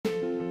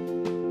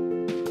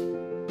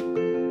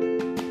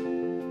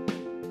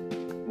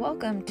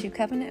Welcome to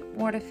Covenant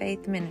Word of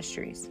Faith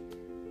Ministries,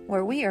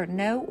 where we are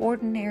no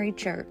ordinary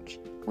church.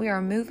 We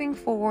are moving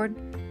forward.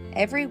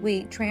 Every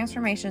week,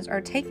 transformations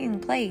are taking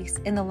place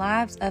in the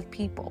lives of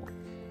people.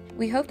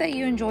 We hope that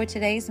you enjoy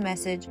today's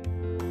message.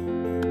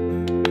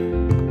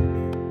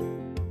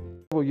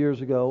 Several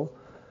years ago,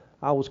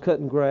 I was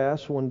cutting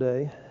grass one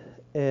day,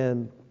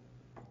 and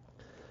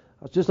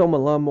I was just on my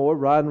lawnmower,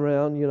 riding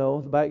around,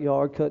 the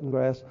backyard, cutting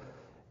grass,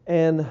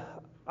 and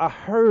I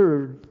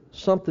heard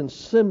something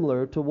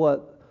similar to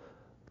what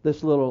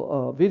this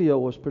little video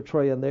was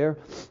portraying there,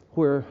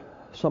 where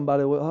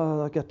somebody would,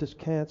 I got this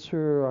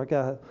cancer, or I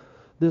got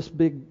this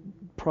big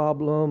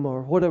problem,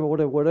 or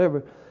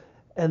whatever.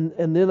 And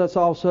then it's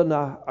all of a sudden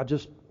I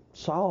just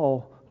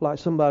saw like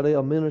somebody,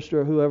 a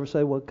minister, whoever,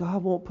 say, well,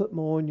 God won't put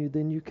more on you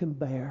than you can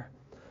bear.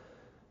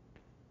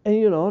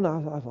 And, and I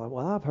was like,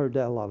 well, I've heard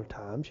that a lot of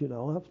times,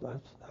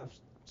 I've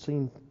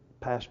seen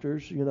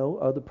pastors,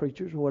 other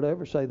preachers or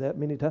whatever say that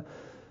many times.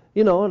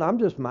 And I'm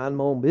just minding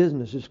my own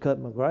business, just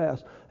cutting my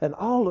grass. And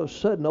all of a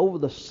sudden, over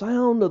the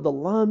sound of the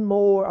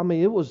lawnmower,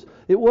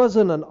 it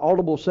wasn't an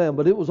audible sound,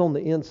 but it was on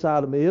the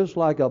inside of me. It was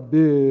like a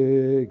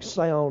big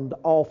sound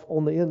off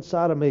on the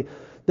inside of me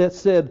that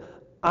said,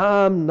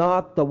 I'm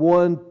not the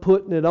one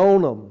putting it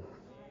on them.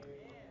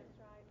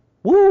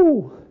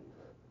 Woo!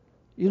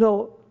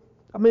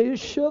 It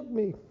shook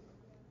me.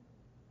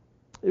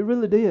 It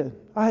really did.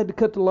 I had to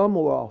cut the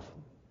lawnmower off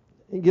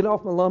and get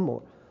off my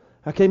lawnmower.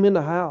 I came in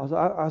the house.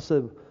 I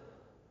said,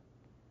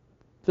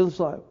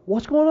 Phyllis like,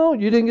 what's going on?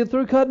 You didn't get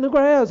through cutting the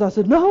grass. I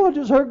said, no, I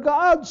just heard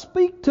God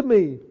speak to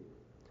me.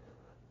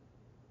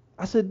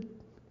 I said,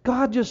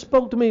 God just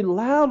spoke to me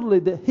loudly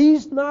that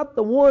He's not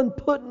the one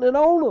putting it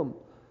on them.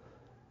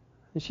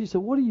 And she said,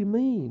 what do you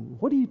mean?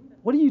 What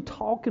are you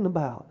talking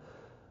about?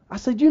 I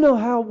said, you know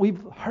how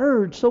we've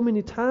heard so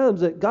many times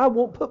that God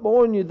won't put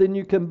more on you than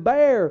you can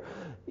bear.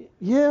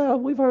 Yeah,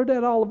 we've heard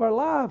that all of our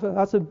life.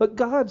 I said, but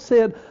God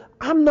said,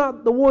 I'm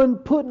not the one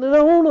putting it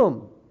on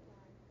them.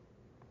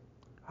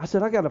 I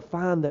said, I got to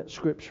find that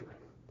scripture.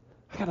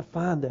 I got to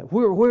find that.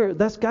 Where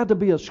that's got to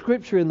be a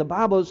scripture in the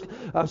Bible.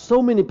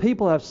 So many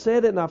people have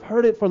said it, and I've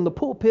heard it from the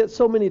pulpit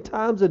so many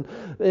times,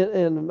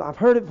 and I've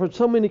heard it from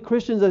so many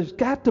Christians. There's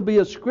got to be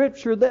a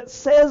scripture that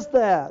says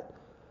that.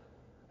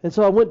 And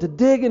so I went to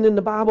digging in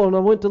the Bible, and I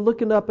went to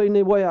looking up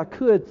any way I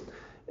could,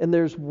 and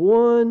there's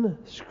one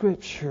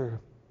scripture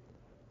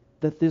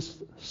that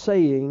this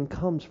saying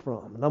comes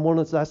from.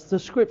 And that's the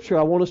scripture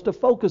I want us to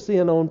focus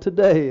in on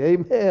today.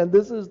 Amen.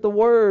 This is the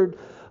word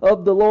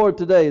of the Lord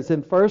today. It's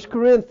in 1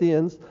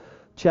 Corinthians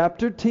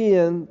chapter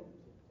 10,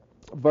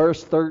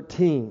 verse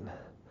 13.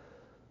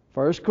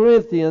 1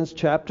 Corinthians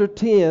chapter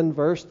 10,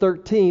 verse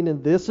 13.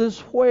 And this is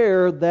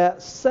where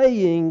that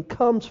saying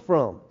comes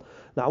from.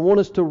 Now I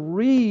want us to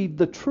read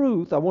the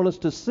truth. I want us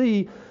to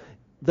see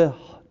the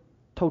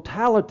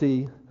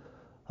totality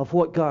of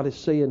what God is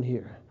saying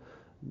here.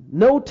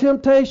 No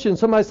temptation.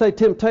 Somebody say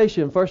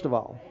temptation, first of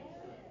all.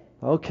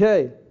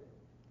 Okay.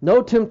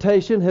 No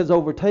temptation has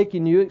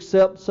overtaken you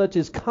except such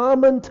as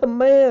common to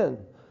man.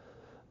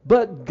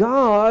 But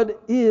God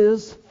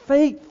is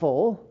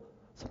faithful.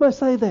 Somebody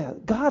say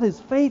that. God is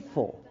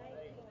faithful.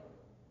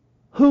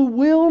 Who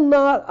will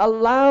not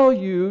allow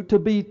you to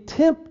be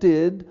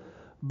tempted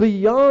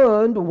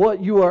beyond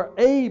what you are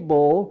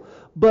able,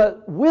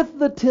 but with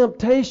the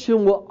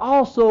temptation will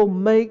also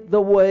make the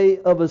way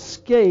of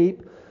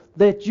escape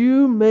that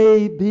you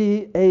may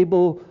be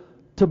able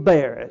to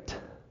bear it.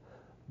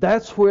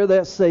 That's where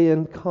that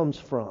saying comes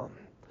from.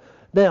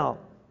 Now,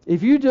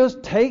 if you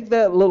just take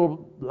that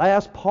little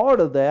last part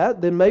of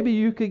that, then maybe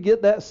you could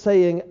get that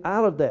saying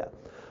out of that.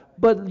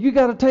 But you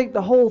got to take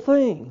the whole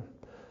thing.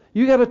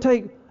 You got to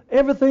take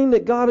everything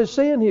that God is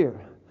saying here.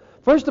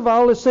 First of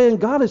all, it's saying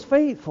God is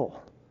faithful.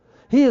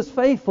 He is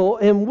faithful,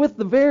 and with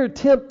the very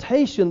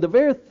temptation, the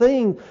very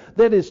thing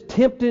that is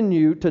tempting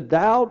you to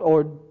doubt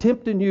or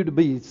tempting you to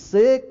be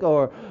sick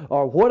or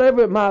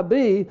whatever it might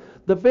be,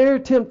 the very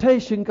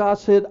temptation, God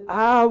said,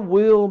 I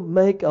will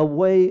make a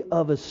way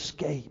of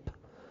escape.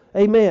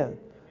 Amen.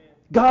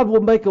 God will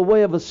make a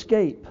way of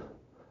escape.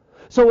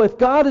 So if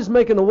God is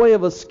making a way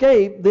of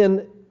escape,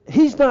 then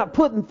He's not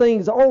putting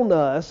things on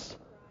us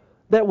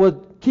that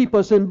would keep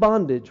us in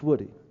bondage, would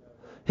He?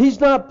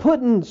 He's not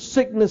putting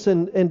sickness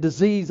and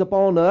disease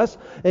upon us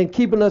and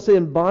keeping us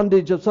in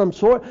bondage of some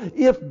sort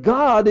if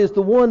God is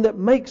the one that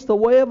makes the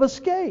way of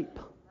escape.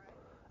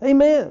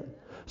 Amen.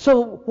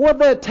 So what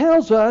that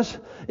tells us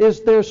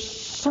is there's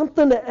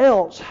something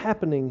else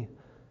happening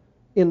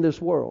in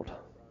this world.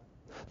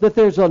 That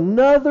there's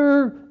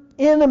another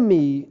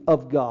enemy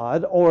of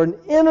God or an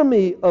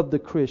enemy of the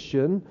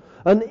Christian,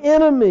 an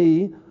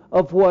enemy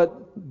of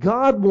what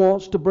God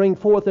wants to bring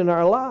forth in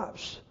our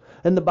lives.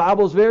 And the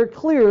Bible is very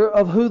clear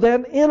of who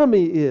that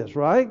enemy is,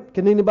 right?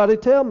 Can anybody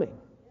tell me?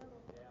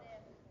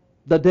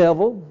 The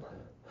devil,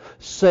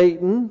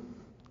 Satan,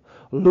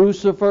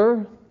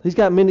 Lucifer. He's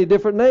got many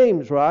different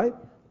names, right?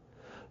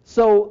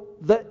 So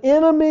the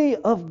enemy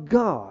of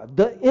God,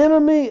 the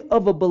enemy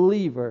of a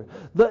believer,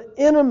 the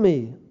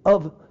enemy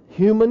of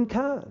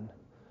humankind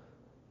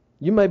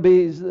You may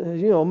be,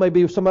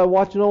 maybe somebody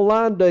watching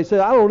online today say,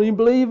 I don't even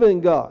believe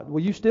in God.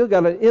 Well, you still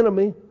got an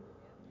enemy.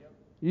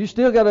 You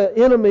still got an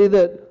enemy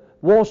that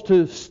wants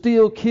to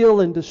steal,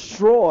 kill, and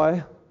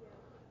destroy.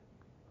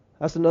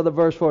 That's another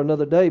verse for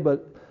another day,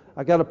 but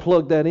I got to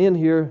plug that in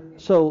here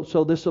so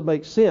this will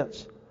make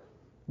sense.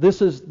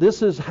 This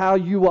is how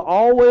you will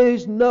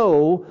always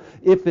know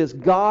if it's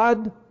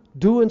God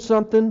doing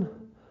something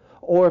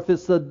or if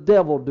it's the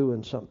devil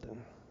doing something.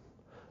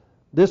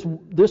 This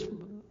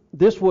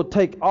will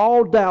take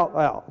all doubt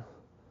out.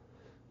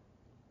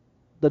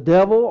 The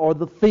devil, or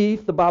the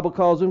thief, the Bible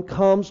calls him,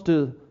 comes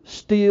to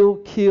steal,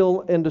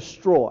 kill, and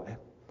destroy.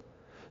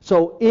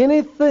 So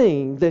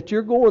anything that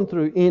you're going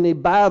through, any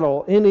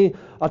battle, any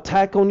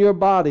attack on your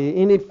body,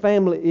 any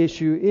family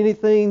issue,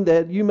 anything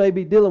that you may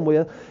be dealing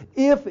with,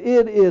 if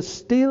it is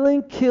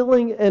stealing,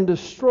 killing, and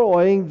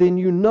destroying, then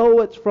you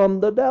know it's from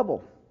the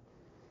devil.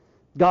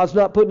 God's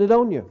not putting it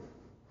on you.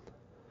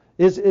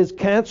 Is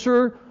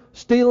cancer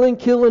stealing,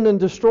 killing, and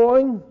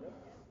destroying?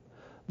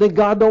 Then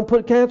God don't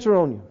put cancer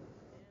on you.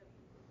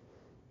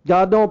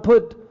 God don't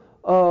put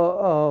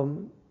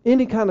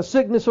any kind of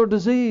sickness or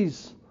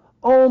disease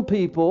on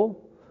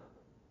people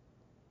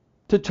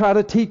to try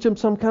to teach them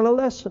some kind of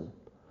lesson.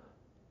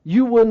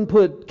 You wouldn't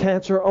put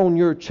cancer on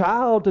your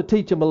child to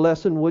teach him a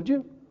lesson, would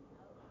you?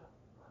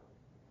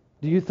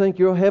 Do you think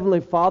your Heavenly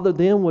Father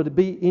then would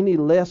be any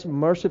less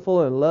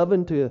merciful and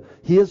loving to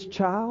His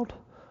child?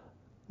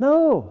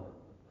 No.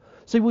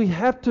 See, we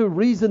have to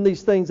reason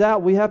these things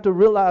out. We have to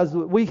realize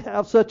that we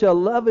have such a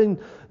loving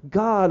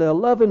God, a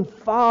loving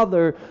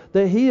Father,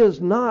 that He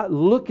is not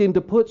looking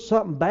to put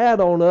something bad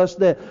on us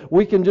that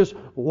we can just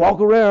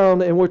walk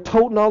around and we're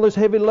toting all this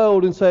heavy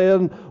load and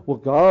saying, well,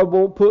 God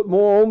won't put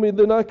more on me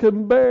than I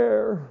can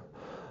bear.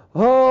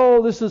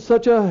 Oh, this is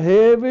such a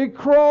heavy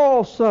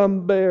cross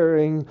I'm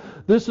bearing.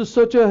 This is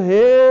such a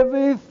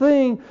heavy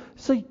thing.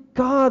 See,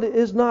 God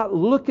is not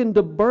looking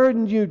to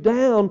burden you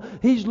down.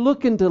 He's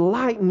looking to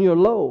lighten your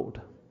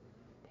load.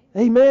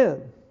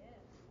 Amen.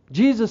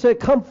 Jesus said,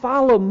 come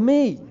follow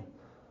me.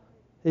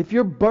 If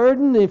you're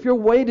burdened, if you're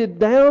weighted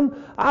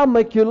down, I'll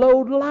make your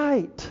load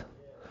light.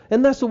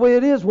 And that's the way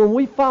it is. When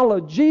we follow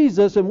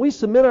Jesus and we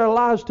submit our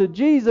lives to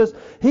Jesus,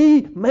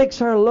 He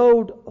makes our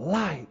load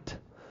light.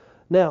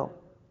 Now,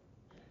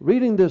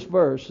 reading this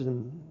verse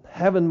and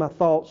having my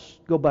thoughts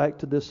go back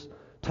to this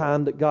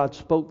time that God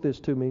spoke this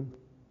to me,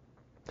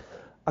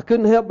 I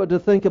couldn't help but to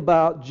think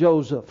about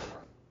Joseph.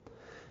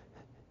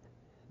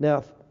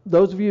 Now,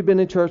 those of you who've been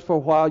in church for a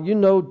while, you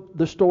know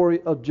the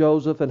story of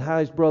Joseph and how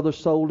his brothers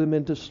sold him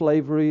into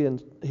slavery,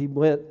 and he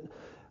went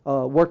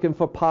working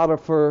for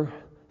Potiphar.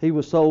 He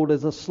was sold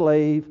as a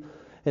slave,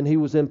 and he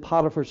was in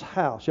Potiphar's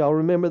house. Y'all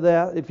remember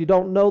that? If you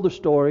don't know the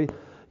story,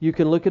 you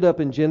can look it up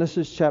in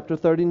Genesis chapter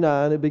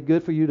 39. It'd be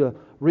good for you to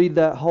read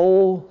that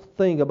whole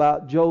thing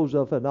about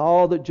Joseph and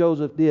all that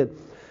Joseph did.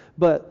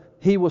 But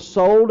he was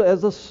sold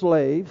as a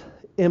slave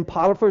in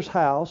Potiphar's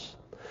house,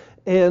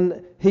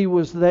 and he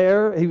was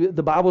there.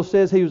 The Bible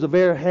says he was a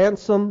very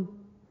handsome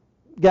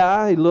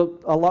guy. He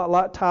looked a lot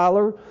like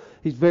Tyler.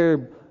 He's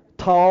very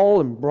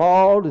tall and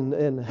broad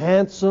and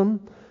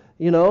handsome,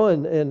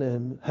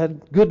 and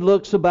had good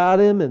looks about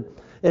him.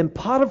 And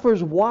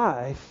Potiphar's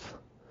wife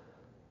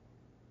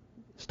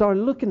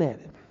started looking at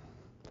him.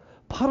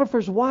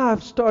 Potiphar's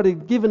wife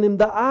started giving him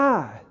the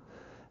eye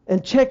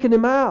and checking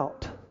him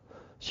out.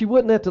 She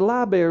wasn't at the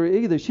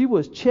library either. She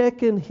was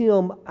checking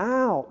him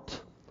out.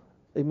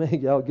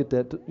 Amen. Y'all get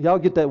that. Y'all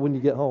get that when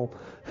you get home.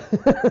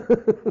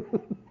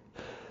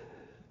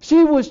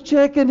 She was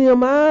checking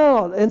him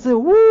out and said,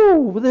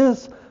 "Woo,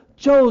 this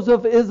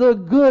Joseph is a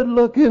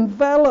good-looking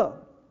fella."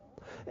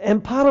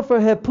 And Potiphar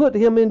had put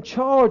him in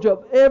charge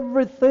of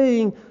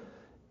everything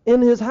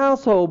in his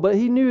household, but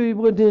he knew he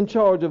wasn't in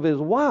charge of his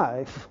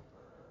wife.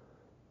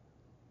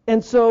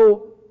 And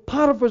so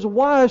Potiphar's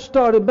wife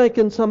started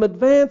making some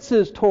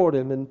advances toward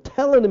him and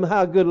telling him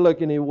how good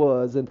looking he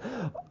was. And,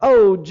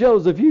 oh,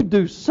 Joseph, you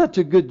do such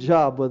a good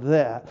job with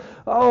that.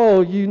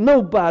 Oh,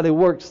 nobody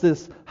works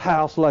this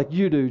house like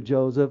you do,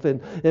 Joseph.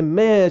 And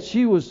man,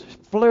 she was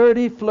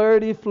flirty,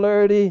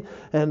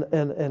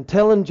 and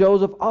telling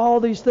Joseph all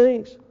these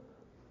things.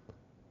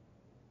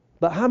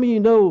 But how many of you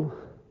know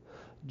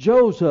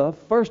Joseph,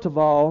 first of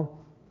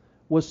all,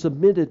 was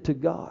submitted to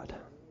God?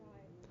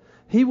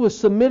 He was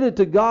submitted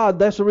to God.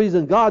 That's the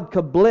reason God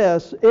could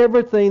bless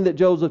everything that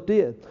Joseph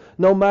did.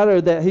 No matter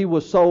that he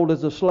was sold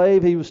as a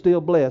slave, he was still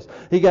blessed.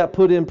 He got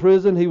put in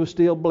prison, he was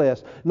still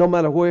blessed. No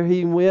matter where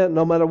he went,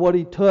 no matter what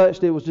he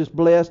touched, it was just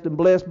blessed and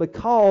blessed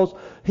because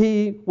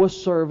he was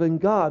serving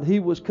God. He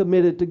was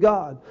committed to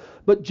God.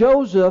 But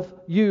Joseph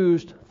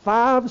used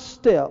 5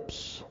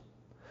 steps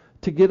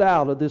to get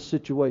out of this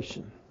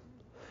situation.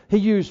 He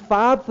used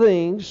 5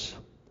 things.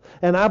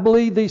 And I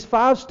believe these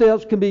 5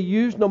 steps can be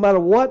used no matter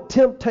what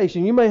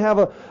temptation. You may have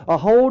a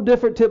whole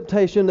different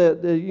temptation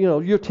that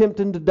you're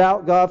tempting to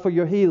doubt God for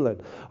your healing,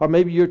 or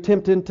maybe you're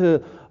tempting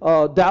to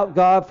doubt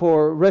God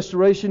for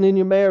restoration in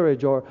your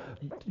marriage, or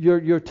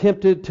you're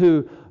tempted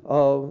to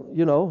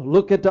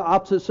look at the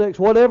opposite sex.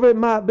 Whatever it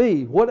might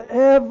be,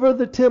 whatever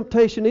the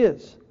temptation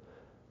is,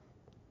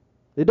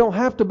 It don't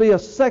have to be a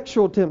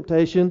sexual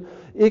temptation.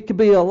 It could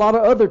be a lot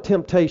of other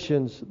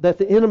temptations that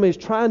the enemy is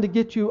trying to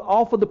get you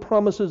off of the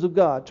promises of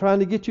God, trying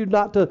to get you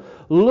not to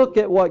look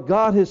at what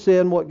God has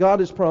said and what God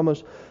has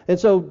promised. And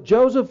so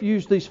Joseph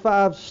used these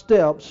 5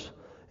 steps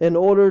in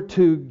order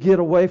to get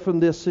away from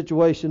this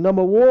situation.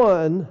 Number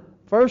one,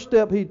 first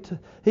step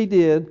he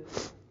did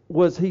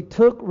was he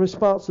took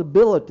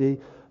responsibility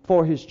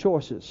for his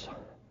choices.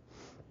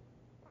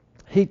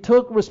 He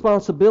took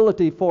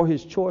responsibility for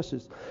his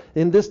choices.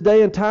 In this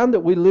day and time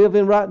that we live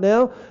in right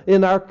now,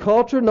 in our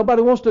culture,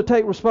 nobody wants to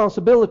take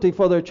responsibility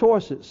for their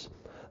choices.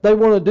 They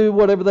want to do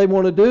whatever they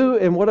want to do,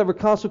 and whatever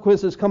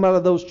consequences come out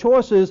of those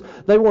choices,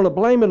 they want to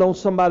blame it on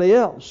somebody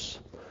else.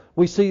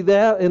 We see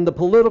that in the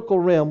political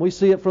realm. We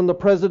see it from the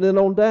president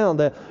on down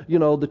that,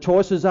 the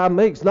choices I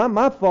make, it's not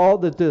my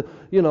fault that the,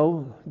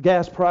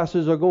 gas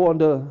prices are going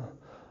to,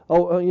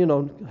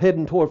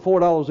 heading toward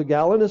 $4 a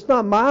gallon. It's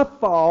not my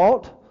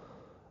fault.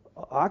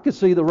 I could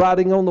see the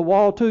writing on the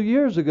wall 2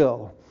 years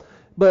ago.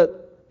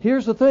 But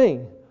here's the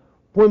thing.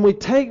 When we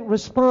take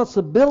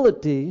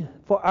responsibility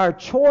for our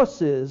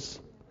choices,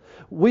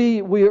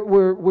 we're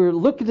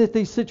looking at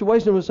these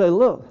situations and we say,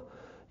 look,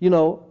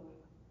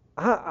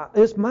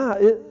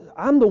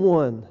 I'm the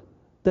one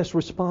that's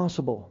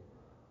responsible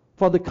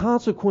for the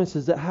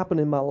consequences that happen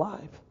in my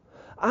life.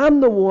 I'm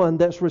the one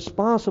that's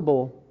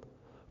responsible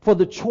for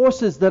the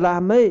choices that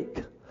I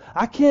make.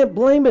 I can't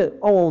blame it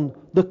on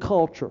the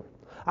culture.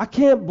 I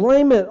can't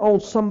blame it on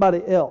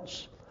somebody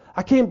else.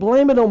 I can't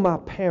blame it on my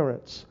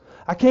parents.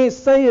 I can't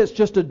say it's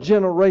just a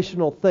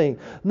generational thing.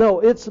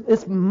 No, it's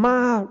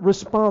my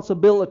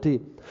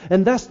responsibility.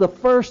 And that's the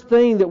first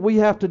thing that we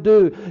have to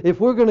do. If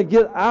we're going to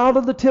get out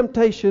of the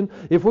temptation,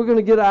 if we're going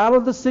to get out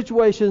of the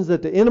situations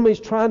that the enemy's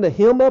trying to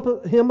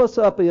hem us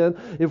up in,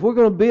 if we're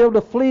going to be able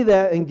to flee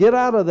that and get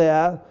out of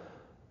that,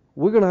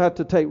 we're going to have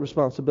to take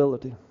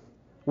responsibility.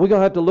 We're going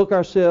to have to look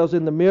ourselves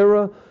in the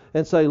mirror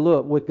and say,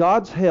 look, with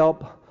God's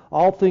help,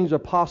 all things are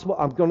possible.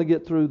 I'm going to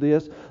get through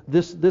this.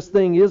 This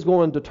thing is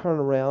going to turn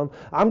around.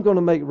 I'm going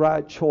to make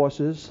right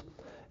choices.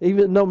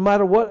 Even no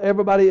matter what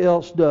everybody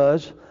else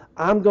does,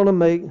 I'm going to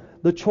make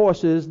the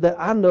choices that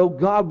I know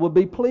God will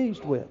be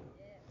pleased with.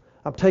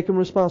 I'm taking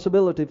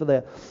responsibility for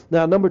that.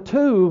 Now, number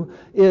 2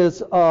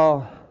 is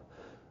a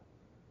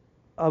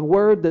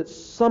word that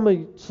some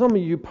of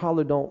you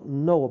probably don't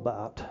know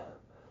about.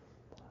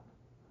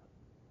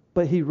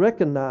 But he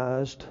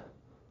recognized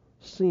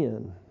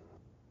sin.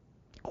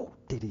 Oh,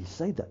 did he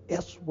say the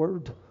S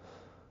word?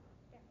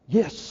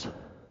 Yes.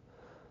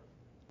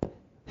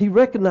 He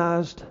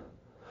recognized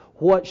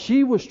what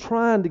she was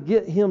trying to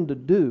get him to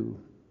do,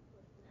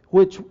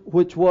 which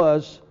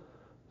was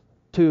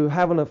to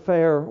have an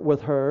affair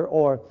with her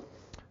or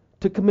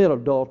to commit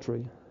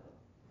adultery.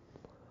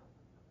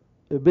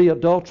 It'd be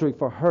adultery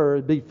for her.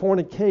 It'd be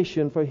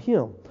fornication for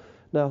him.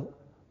 Now,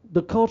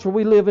 the culture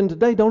we live in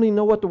today don't even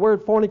know what the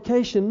word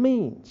fornication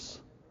means.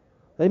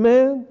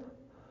 Amen?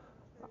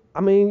 I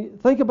mean,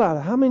 think about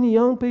it. How many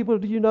young people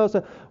do you know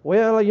say,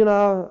 well,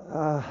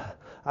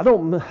 I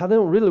don't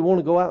really want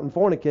to go out and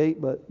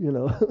fornicate, but,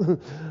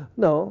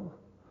 no.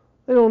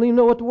 They don't even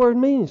know what the word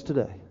means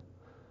today.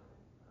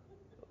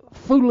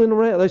 Fooling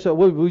around. They say,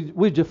 well,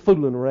 we're just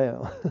fooling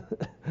around.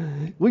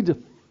 We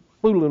just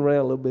fooling around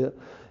a little bit.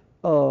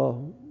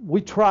 We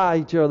try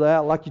each other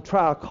out like you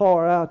try a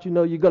car out.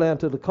 You go down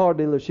to the car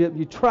dealership,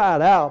 you try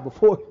it out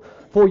before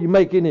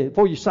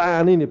you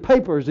sign any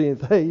papers or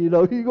anything.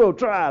 You're gonna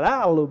try it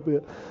out a little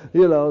bit.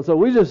 So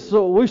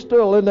we're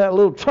still in that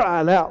little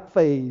trying out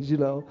phase.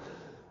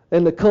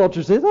 And the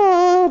culture says,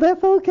 oh,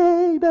 that's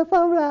okay, that's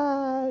all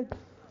right.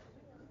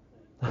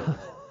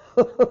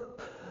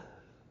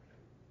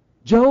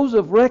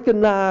 Joseph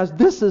recognized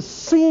this is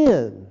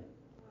sin.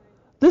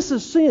 This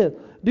is sin.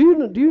 Do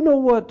you know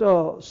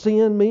what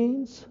sin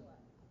means?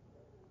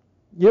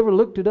 You ever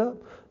looked it up?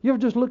 You ever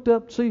just looked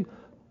up to see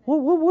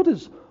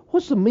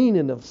what's the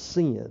meaning of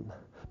sin?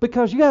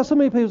 Because you got so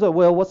many people say,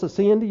 well, what's a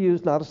sin to you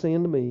is not a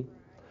sin to me.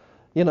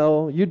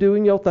 You're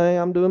doing your thing,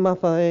 I'm doing my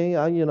thing.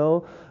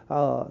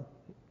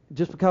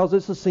 Just because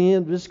it's a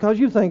sin, just because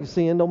you think it's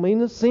sin, don't mean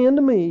it's sin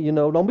to me.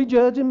 Don't be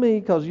judging me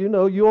because you're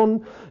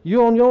on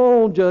your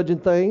own judging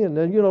thing, and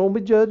then don't be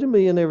judging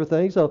me and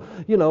everything. So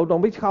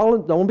don't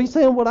be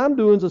saying what I'm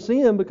doing is a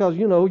sin because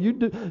you know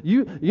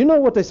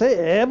what they say.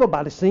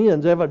 Everybody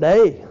sins every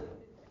day.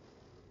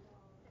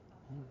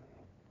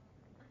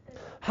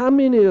 How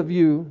many of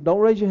you, don't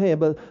raise your hand,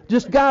 but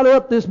just got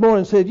up this morning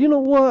and said, you know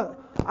what?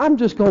 I'm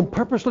just going to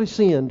purposely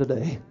sin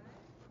today.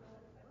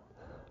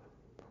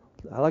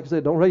 Like I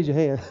said, don't raise your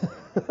hand.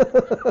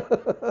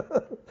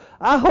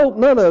 I hope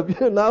none of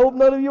you, and I hope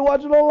none of you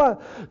watching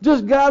online,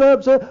 just got up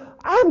and said,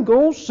 I'm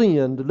going to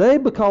sin today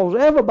because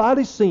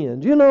everybody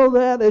sins. You know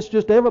that? It's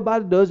just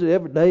everybody does it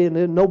every day, and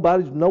then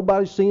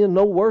nobody's sinning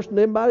no worse than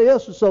anybody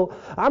else. So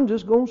I'm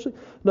just going to sin.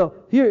 No,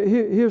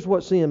 here's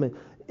what sin means.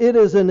 It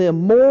is an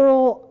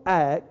immoral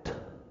act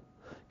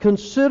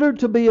considered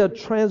to be a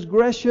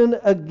transgression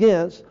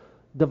against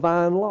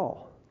divine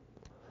law.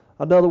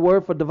 Another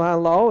word for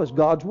divine law is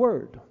God's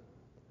word.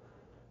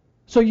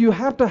 So you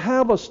have to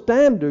have a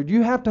standard.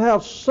 You have to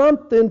have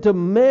something to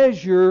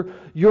measure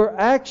your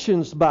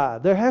actions by.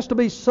 There has to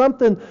be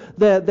something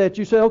that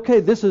you say, okay,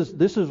 this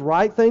is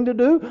right thing to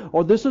do,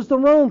 or this is the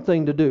wrong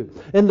thing to do.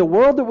 In the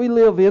world that we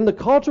live in, the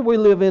culture we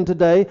live in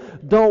today,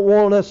 don't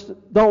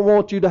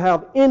want you to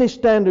have any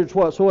standards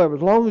whatsoever.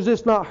 As long as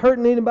it's not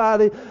hurting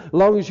anybody, as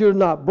long as you're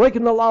not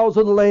breaking the laws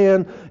of the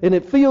land, and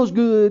it feels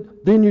good,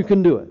 then you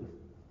can do it.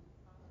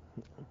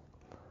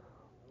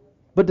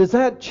 But does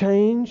that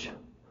change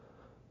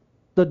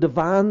the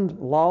divine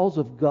laws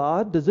of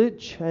God? Does it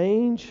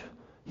change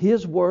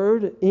His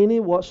word any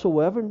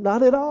whatsoever?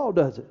 Not at all,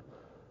 does it?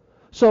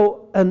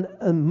 So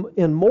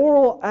in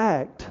moral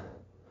act,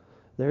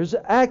 there's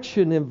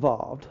action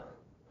involved.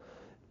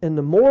 In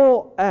the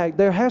moral act,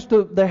 there has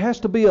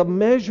to be a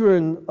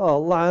measuring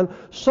line,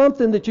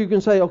 something that you can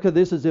say, okay,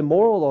 this is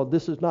immoral or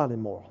this is not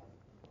immoral.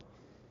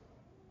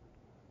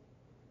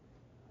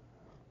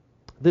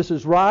 This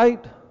is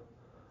right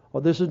or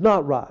this is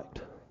not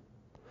right.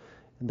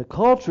 In the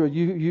culture,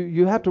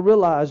 you have to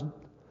realize,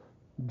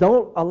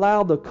 don't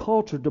allow the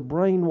culture to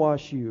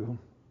brainwash you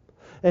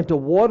and to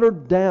water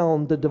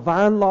down the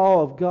divine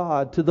law of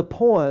God to the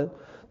point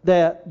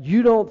that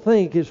you don't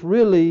think it's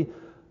really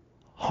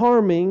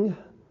harming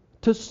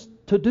to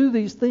do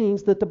these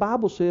things that the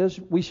Bible says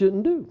we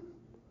shouldn't do.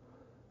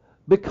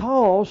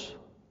 Because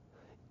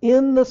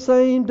in the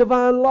same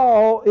divine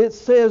law, it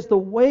says the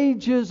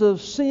wages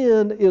of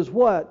sin is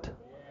what?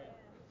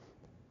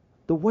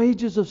 The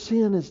wages of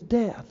sin is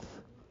death.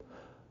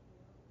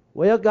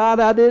 Well, God,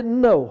 I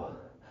didn't know.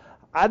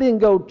 I didn't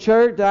go to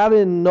church. I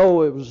didn't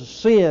know it was a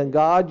sin,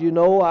 God.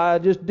 I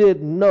just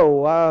didn't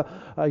know. I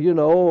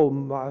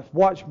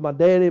watched my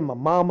daddy and my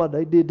mama.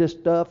 They did this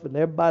stuff, and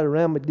everybody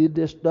around me did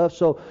this stuff.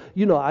 So,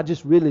 I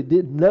just really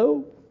didn't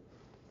know.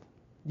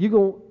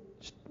 You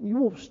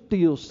won't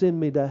still send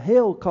me to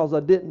hell because I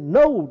didn't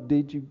know,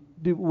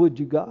 would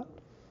you, God?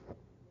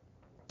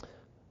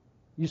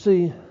 You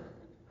see,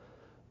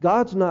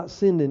 God's not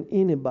sending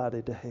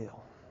anybody to hell.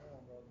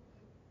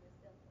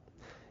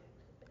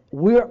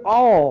 We're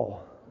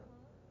all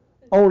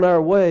on our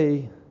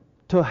way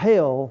to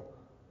hell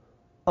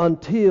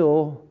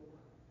until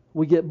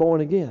we get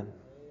born again.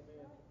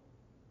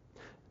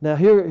 Now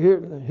here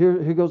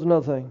goes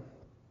another thing.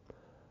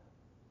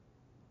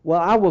 Well,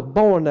 I was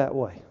born that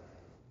way.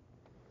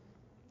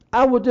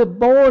 I was just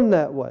born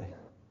that way.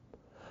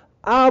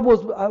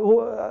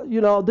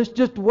 This is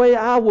just the way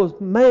I was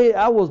made.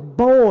 I was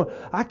born.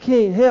 I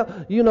can't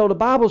help. The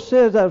Bible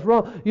says that's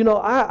wrong.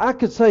 I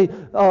could say,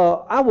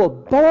 I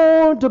was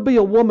born to be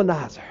a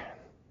womanizer.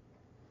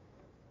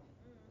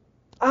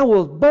 I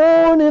was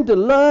born into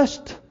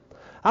lust.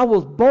 I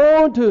was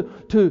born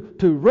to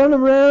run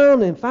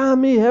around and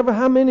find me ever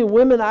how many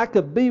women I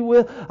could be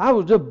with. I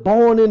was just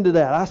born into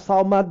that. I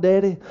saw my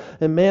daddy,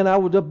 and man, I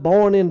was just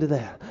born into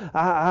that.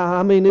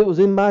 I mean, it was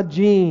in my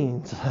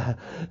genes.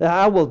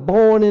 I was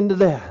born into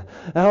that.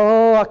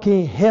 Oh, I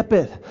can't help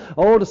it.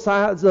 Oh,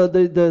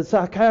 the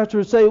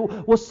psychiatrists say,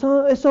 well,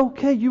 son, it's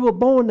okay. You were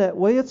born that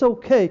way. It's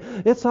okay.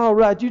 It's all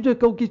right. You just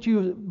go get you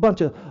a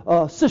bunch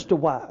of sister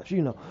wives,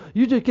 You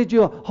just get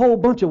you a whole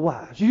bunch of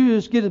wives. You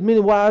just get as many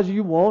wives as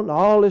you want and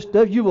all this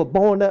stuff. You were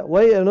born that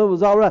way and it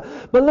was all right.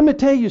 But let me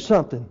tell you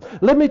something.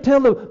 Let me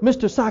tell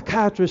Mr.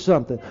 Psychiatrist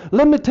something.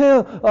 Let me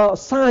tell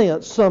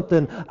science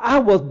something. I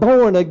was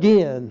born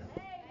again.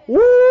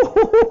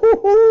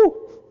 Woo-hoo-hoo-hoo-hoo.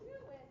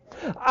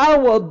 I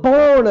was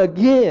born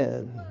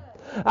again.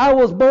 I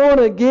was born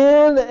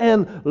again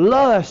and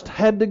lust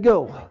had to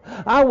go.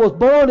 I was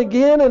born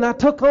again and I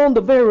took on the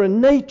very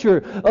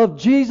nature of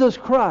Jesus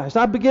Christ.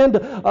 I began to,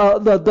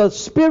 the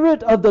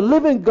Spirit of the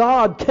living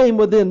God came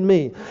within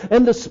me.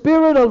 And the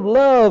Spirit of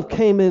love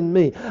came in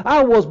me.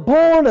 I was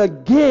born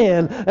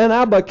again and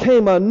I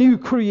became a new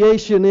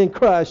creation in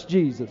Christ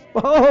Jesus.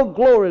 Oh,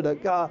 glory to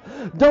God.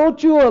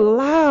 Don't you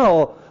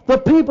allow the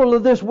people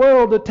of this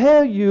world to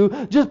tell you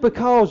just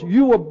because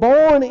you were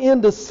born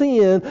into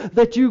sin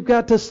that you've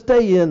got to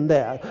stay in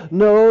that.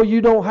 No, you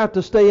don't have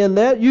to stay in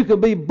that. You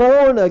can be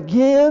born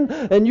again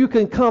and you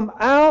can come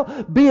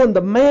out being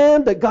the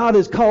man that God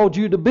has called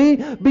you to be,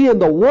 being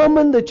the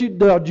woman that you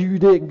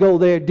didn't go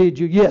there, did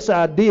you? Yes,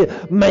 I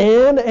did.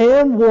 Man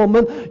and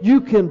woman,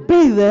 you can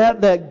be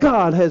that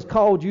God has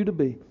called you to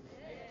be.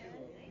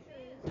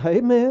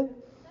 Amen.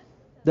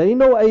 There ain't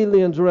no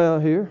aliens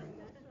around here.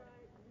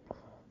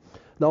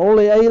 The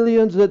only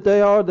aliens that they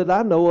are that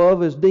I know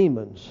of is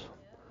demons.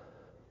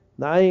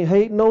 Now, I ain't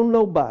hating on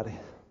nobody.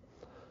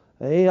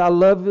 Hey, I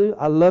love you.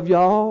 I love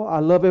y'all. I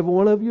love every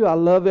one of you. I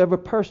love every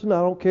person. I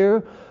don't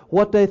care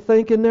what they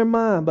think in their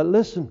mind. But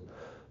listen,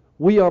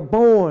 we are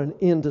born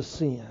into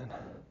sin.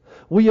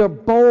 We are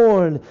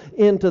born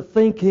into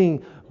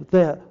thinking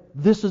that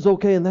this is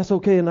okay and that's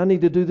okay and I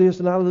need to do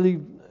this and I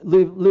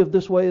live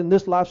this way and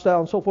this lifestyle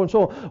and so forth and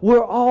so on.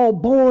 We're all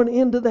born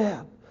into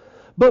that.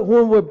 But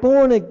when we're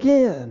born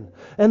again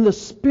and the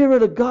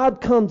Spirit of God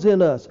comes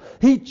in us,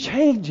 He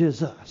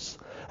changes us.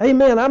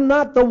 Amen. I'm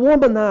not the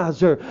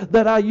womanizer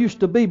that I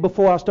used to be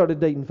before I started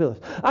dating Phyllis.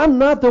 I'm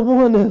not the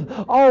one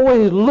that's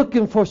always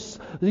looking for,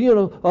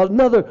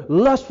 another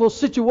lustful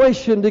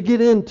situation to get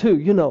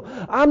into,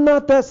 I'm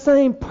not that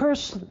same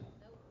person.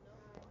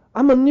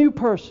 I'm a new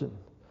person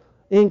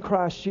in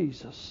Christ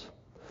Jesus.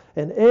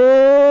 And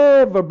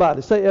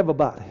everybody, say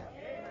everybody.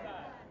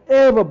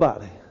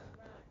 Everybody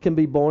can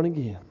be born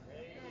again.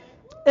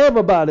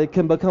 Everybody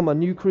can become a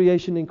new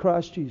creation in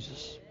Christ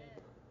Jesus.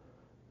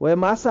 Well,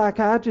 my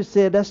psychiatrist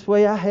said that's the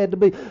way I had to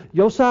be.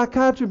 Your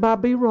psychiatrist might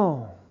be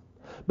wrong.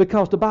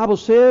 Because the Bible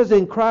says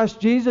in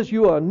Christ Jesus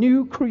you are a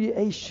new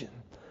creation.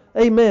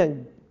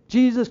 Amen.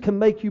 Jesus can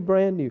make you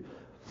brand new.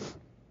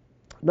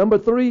 Number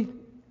 3,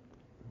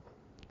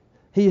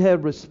 he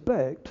had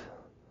respect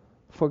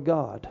for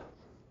God.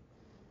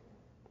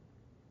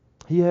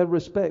 He had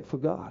respect for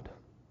God.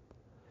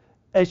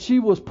 As she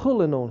was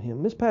pulling on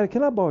him, Miss Patty,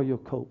 can I borrow your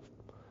coat?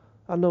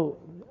 I know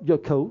your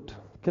coat.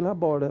 Can I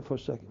borrow that for a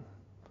second?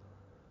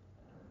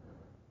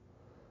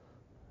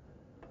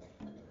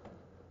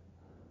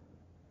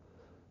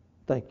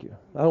 Thank you.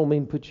 I don't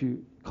mean to put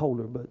you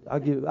colder, but I'll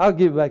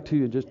give it back to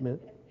you in just a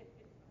minute.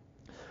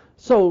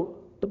 So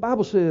the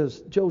Bible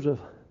says Joseph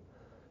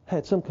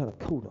had some kind of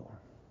coat on.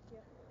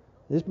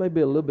 This may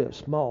be a little bit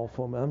small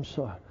for me. I'm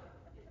sorry.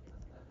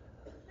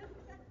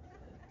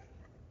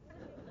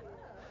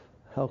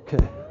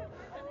 Okay.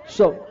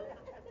 So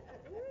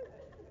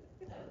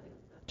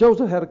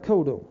Joseph had a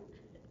coat on.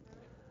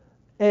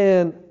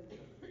 And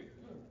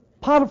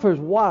Potiphar's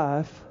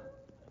wife,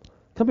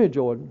 come here,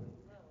 Jordan.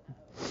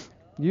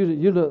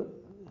 You're the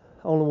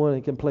only one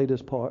that can play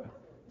this part.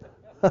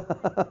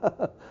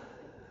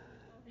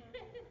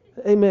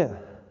 Amen.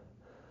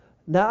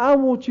 Now I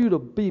want you to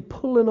be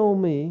pulling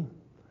on me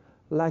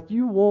like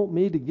you want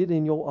me to get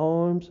in your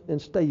arms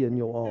and stay in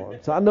your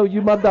arms. I know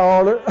you my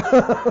daughter.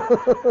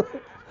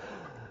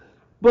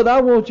 But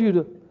I want you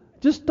to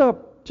just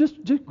stop,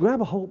 just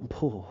grab a hold and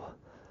pull.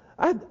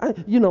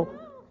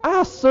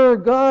 I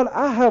serve God.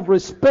 I have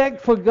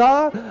respect for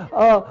God.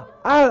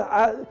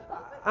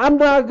 I'm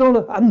not going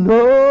to,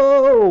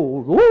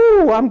 no.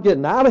 Ooh, I'm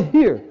getting out of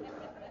here.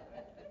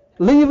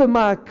 Leaving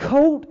my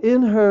coat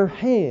in her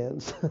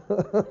hands.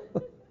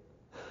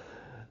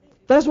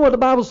 That's what the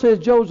Bible says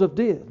Joseph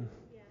did.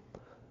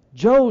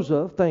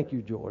 Joseph, thank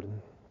you,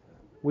 Jordan.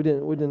 We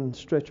didn't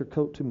stretch your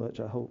coat too much,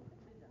 I hope.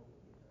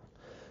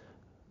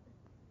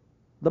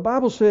 The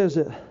Bible says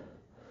that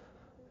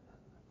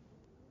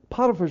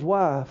Potiphar's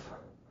wife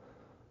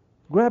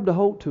grabbed a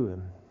hold to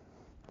him,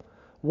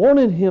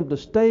 wanted him to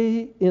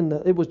stay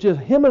it was just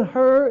him and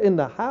her in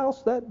the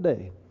house that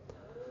day.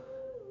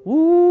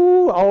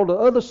 Ooh, all the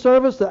other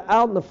servants are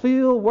out in the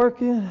field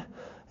working,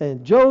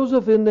 and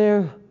Joseph in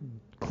there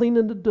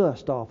cleaning the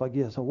dust off, I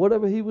guess, or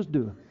whatever he was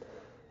doing.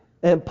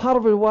 And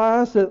Potiphar's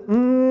wife said, I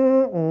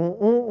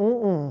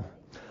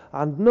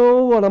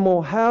know what I'm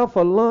going to have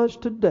for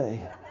lunch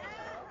today.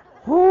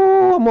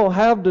 Oh, I'm going to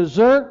have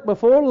dessert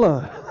before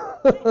lunch.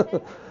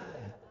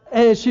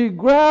 And she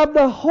grabbed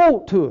a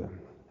hold to him.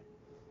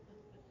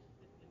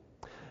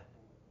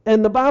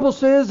 And the Bible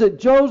says that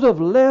Joseph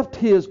left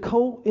his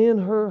coat in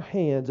her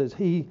hands as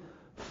he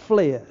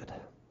fled.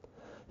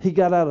 He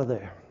got out of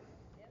there.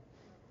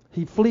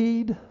 He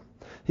fled.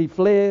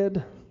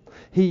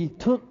 He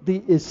took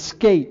the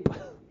escape.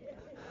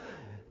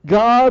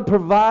 God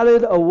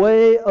provided a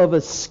way of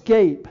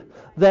escape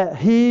that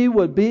he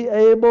would be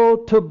able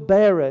to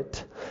bear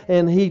it.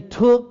 And he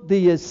took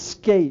the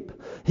escape.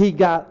 He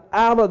got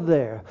out of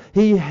there.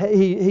 He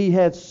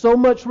had so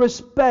much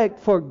respect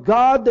for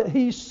God that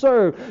he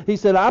served. He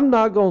said, I'm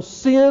not going to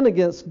sin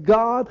against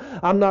God.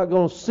 I'm not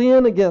going to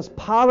sin against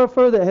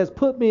Potiphar that has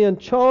put me in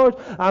charge.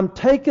 I'm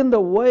taking the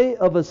way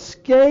of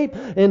escape.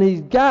 And he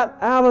got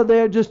out of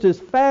there just as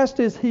fast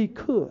as he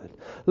could.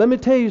 Let me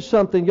tell you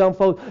something, young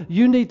folks.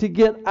 You need to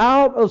get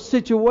out of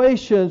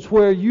situations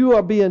where you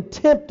are being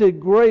tempted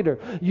greater.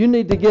 You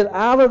need to get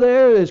out of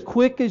there as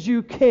quick as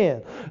you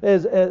can.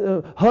 As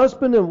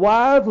husband and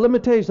wife, let me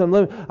tell you something.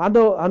 I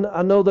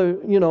know there,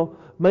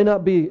 may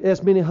not be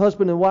as many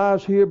husband and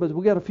wives here, but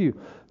we got a few.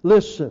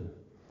 Listen.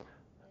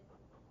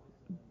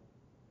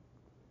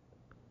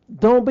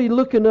 Don't be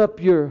looking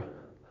up your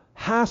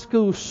high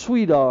school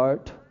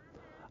sweetheart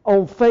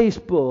on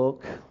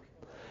Facebook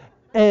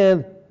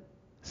and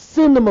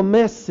send them a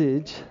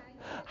message.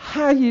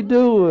 How you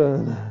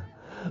doing?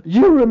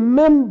 You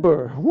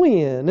remember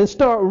when, and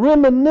start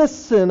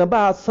reminiscing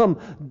about some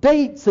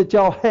dates that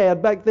y'all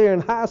had back there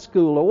in high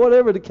school or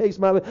whatever the case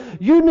might be.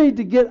 You need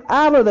to get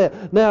out of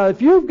that. Now,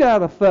 if you've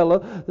got a fella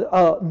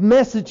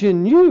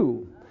messaging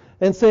you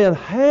and saying,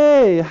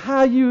 hey,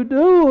 how you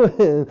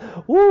doing?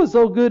 Oh, it's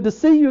so good to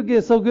see you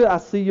again. So good. I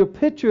see your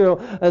picture,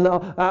 and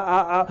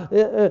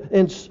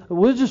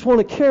we just want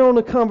to carry on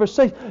the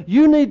conversation.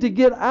 You need to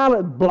get out of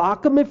it.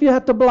 Block them if you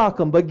have to block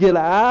them, but get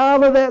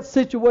out of that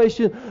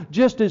situation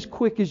just as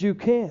quick as you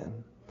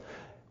can.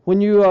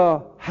 When you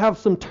have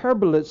some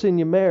turbulence in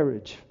your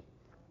marriage,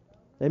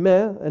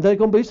 amen, and there's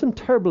going to be some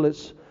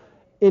turbulence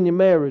in your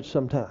marriage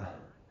sometime.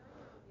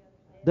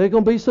 There's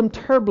going to be some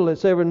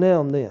turbulence every now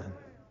and then.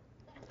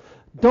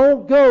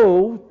 Don't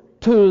go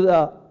to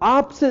the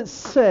opposite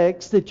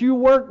sex that you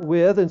work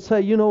with and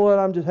say, you know what,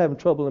 I'm just having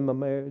trouble in my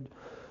marriage.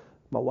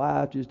 My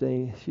wife she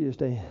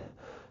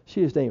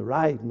just ain't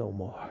right no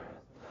more.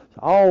 She's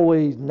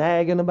always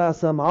nagging about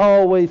something,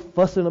 always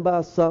fussing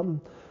about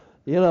something,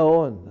 and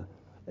on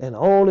and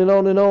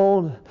on and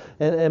on.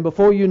 And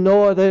before you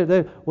know it,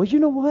 they're well, you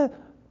know what?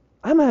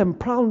 I'm having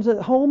problems at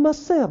home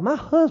myself. My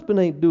husband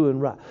ain't doing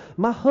right.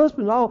 My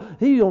husband,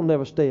 he don't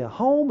never stay at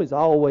home. He's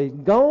always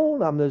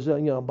gone. I'm just,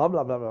 blah, blah,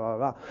 blah, blah,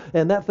 blah.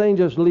 And that thing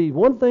just leads.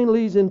 One thing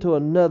leads into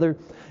another.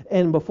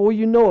 And before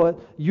you know it,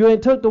 you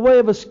ain't took the way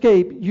of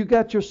escape. You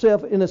got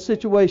yourself in a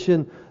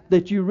situation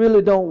that you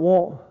really don't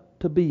want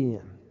to be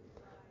in.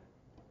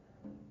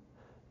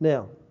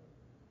 Now,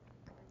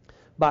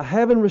 by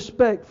having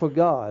respect for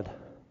God,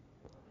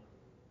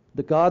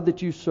 the God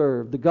that you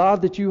serve, the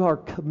God that you are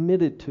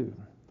committed to,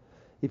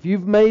 if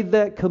you've made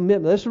that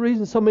commitment, that's the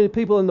reason so many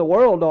people in the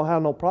world don't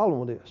have no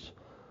problem with this.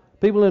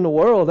 People in the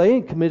world, they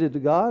ain't committed to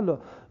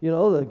God.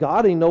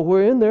 God ain't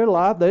nowhere in their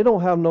life. They don't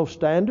have no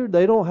standard.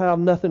 They don't have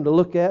nothing to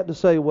look at to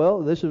say,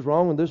 well, this is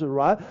wrong and this is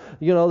right.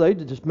 They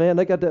just,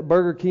 they got that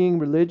Burger King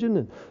religion.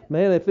 And,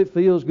 man, if it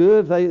feels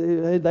good,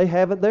 they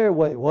have it their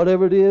way.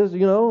 Whatever it is,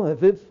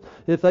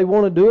 if they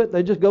want to do it,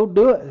 they just go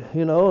do it.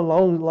 As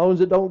long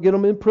as it don't get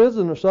them in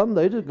prison or something,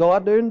 they just go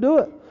out there and do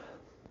it.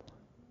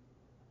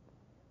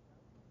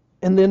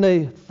 And then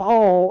they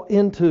fall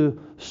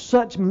into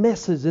such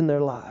messes in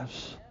their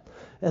lives.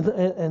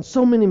 And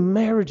so many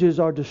marriages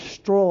are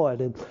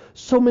destroyed. And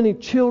so many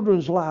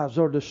children's lives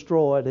are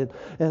destroyed.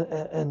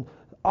 And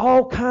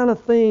all kind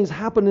of things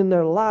happen in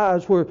their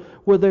lives where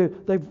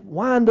they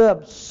wind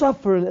up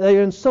suffering.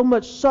 They're in so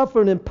much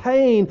suffering and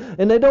pain.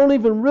 And they don't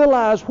even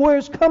realize where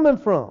it's coming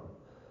from.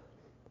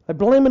 They're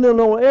blaming it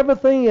on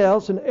everything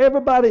else and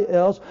everybody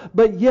else,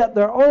 but yet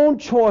their own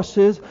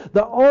choices,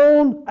 their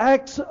own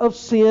acts of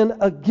sin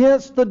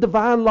against the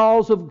divine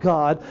laws of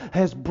God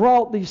has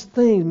brought these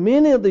things,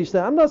 many of these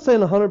things. I'm not saying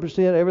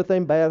 100%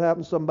 everything bad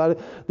happens to somebody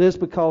this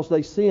because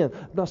they sin.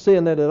 I'm not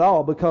saying that at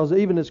all, because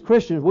even as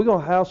Christians, we're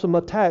going to have some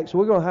attacks.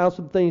 We're going to have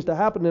some things to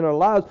happen in our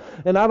lives,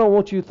 and I don't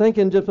want you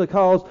thinking just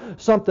because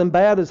something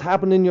bad has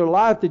happened in your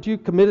life that you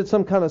committed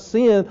some kind of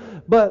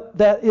sin, but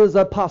that is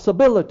a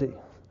possibility.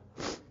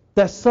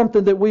 That's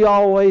something that we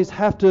always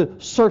have to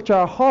search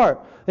our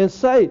heart and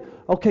say,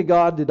 okay,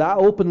 God, did I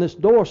open this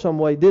door some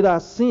way? Did I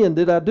sin?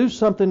 Did I do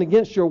something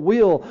against your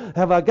will?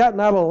 Have I gotten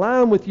out of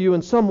line with you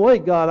in some way,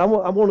 God? I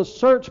want to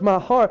search my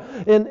heart.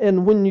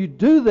 And when you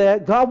do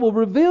that, God will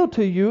reveal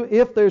to you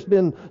if there's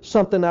been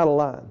something out of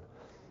line.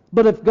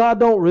 But if God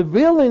don't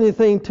reveal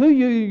anything to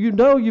you,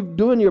 you're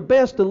doing your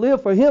best to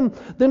live for Him,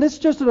 then it's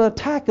just an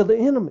attack of the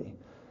enemy.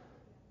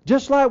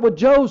 Just like with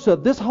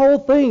Joseph, this whole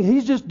thing,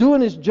 he's just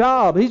doing his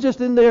job. He's just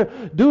in there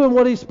doing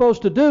what he's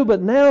supposed to do.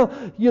 But now,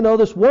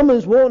 this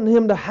woman's wanting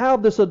him to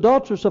have this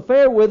adulterous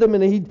affair with him,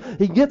 and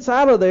he gets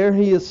out of there,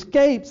 he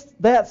escapes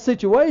that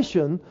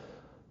situation,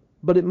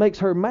 but it makes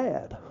her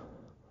mad.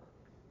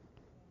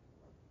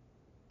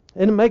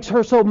 And it makes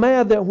her so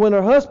mad that when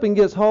her husband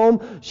gets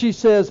home, she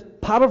says,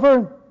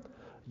 Potiphar,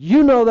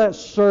 you know that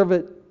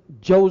servant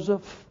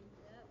Joseph?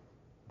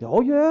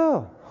 Oh,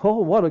 yeah. Oh,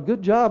 what a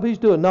good job he's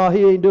doing. No,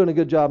 he ain't doing a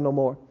good job no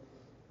more.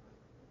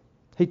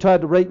 He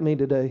tried to rape me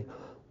today.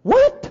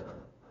 What?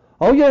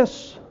 Oh,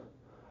 yes.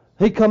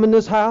 He come in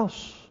this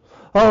house.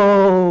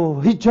 Oh,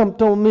 he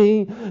jumped on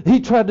me.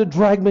 He tried to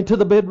drag me to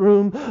the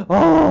bedroom.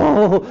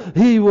 Oh,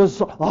 he was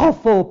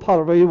awful,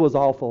 Potiphar. He was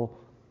awful.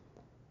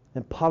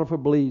 And Potiphar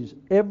believes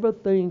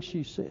everything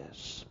she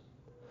says.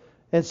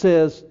 And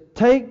says,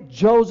 take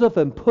Joseph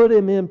and put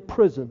him in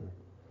prison.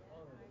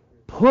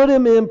 Put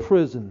him in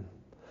prison.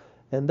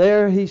 And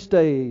there he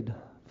stayed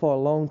for a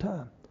long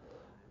time.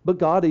 But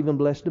God even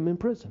blessed him in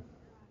prison.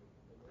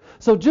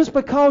 So just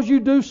because you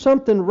do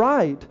something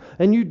right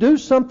and you do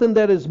something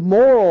that is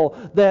moral,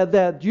 that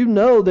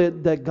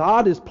that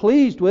God is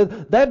pleased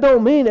with, that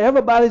don't mean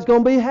everybody's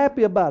going to be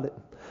happy about it.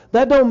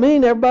 That don't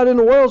mean everybody in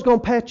the world is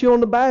going to pat you on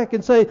the back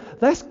and say,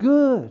 that's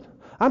good.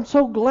 I'm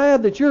so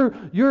glad that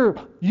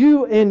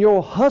you and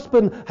your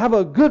husband have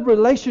a good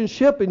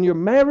relationship and you're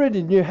married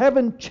and you're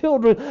having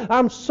children.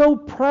 I'm so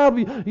proud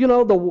of you.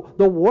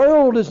 The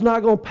world is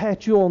not going to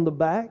pat you on the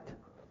back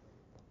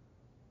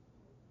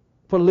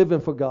for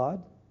living for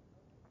God.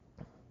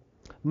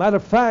 Matter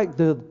of fact,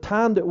 the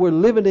time that we're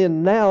living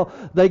in now,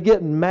 they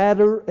get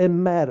madder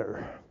and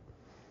madder.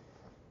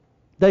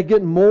 They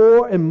get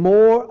more and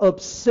more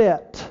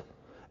upset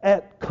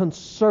at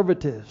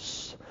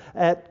conservatives,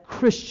 at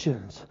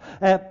Christians,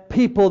 at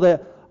people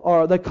that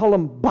they call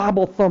them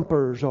Bible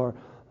thumpers or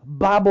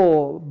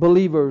Bible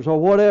believers or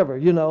whatever,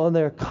 and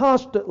they're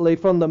constantly,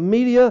 from the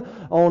media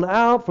on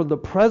out, from the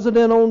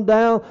president on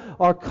down,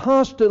 are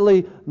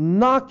constantly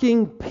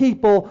knocking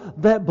people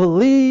that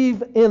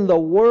believe in the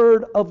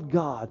Word of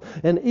God.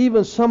 And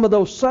even some of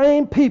those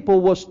same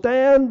people will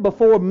stand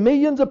before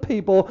millions of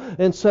people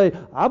and say,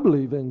 I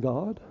believe in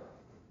God.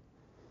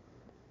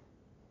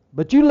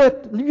 But you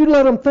let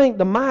them think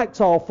the mic's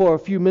off for a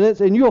few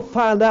minutes and you'll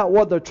find out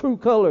what their true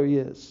color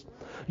is.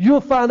 You'll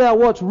find out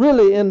what's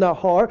really in their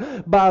heart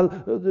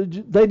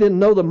they didn't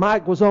know the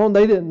mic was on.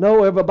 They didn't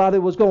know everybody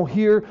was going to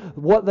hear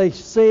what they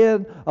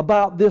said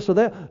about this or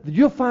that.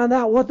 You'll find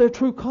out what their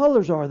true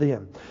colors are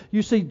then.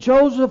 You see,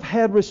 Joseph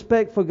had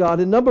respect for God.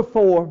 And number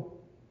 4,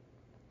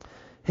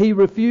 he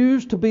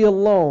refused to be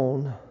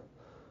alone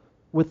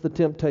with the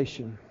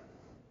temptation.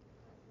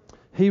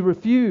 He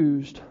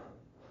refused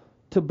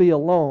to be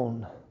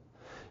alone.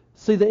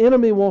 See, the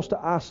enemy wants to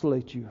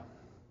isolate you.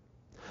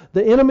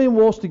 The enemy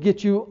wants to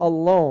get you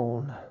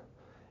alone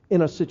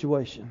in a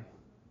situation.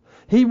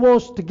 He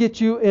wants to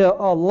get you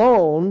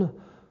alone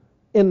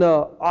in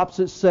the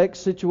opposite sex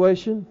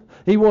situation.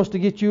 He wants to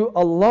get you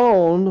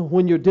alone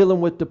when you're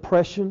dealing with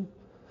depression.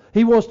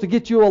 He wants to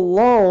get you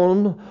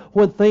alone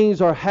when things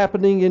are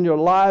happening in your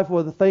life,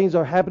 whether things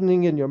are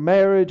happening in your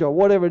marriage or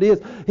whatever it is.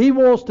 He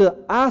wants to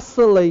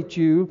isolate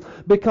you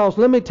because,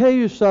 let me tell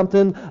you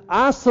something,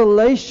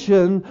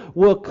 isolation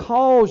will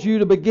cause you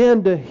to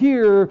begin to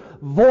hear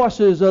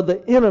voices of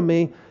the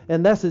enemy,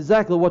 and that's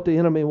exactly what the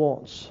enemy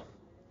wants.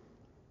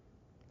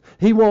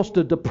 He wants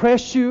to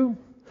depress you.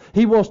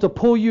 He wants to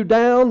pull you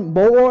down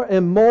more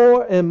and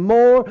more and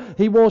more.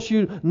 He wants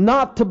you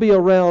not to be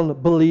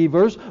around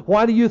believers.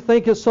 Why do you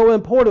think it's so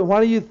important? Why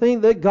do you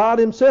think that God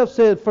himself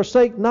said,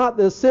 forsake not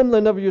the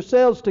assembling of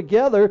yourselves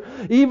together,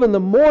 even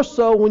the more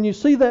so when you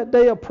see that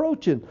day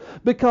approaching?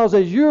 Because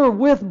as you're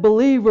with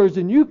believers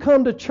and you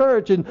come to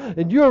church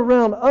and you're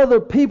around other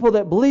people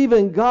that believe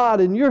in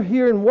God and you're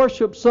hearing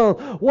worship sung,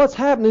 what's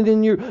happening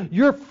in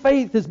your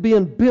faith is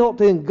being built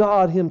in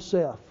God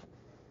himself,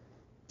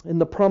 in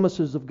the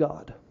promises of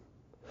God.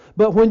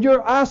 But when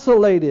you're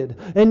isolated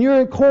and you're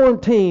in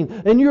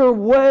quarantine and you're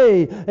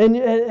away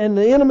and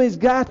the enemy's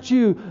got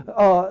you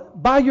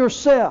by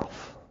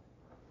yourself,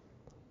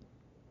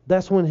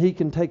 that's when he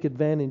can take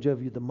advantage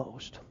of you the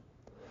most.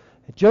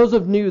 And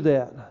Joseph knew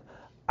that.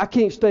 I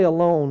can't stay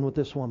alone with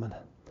this woman.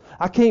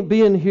 I can't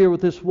be in here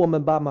with this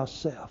woman by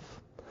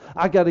myself.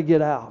 I got to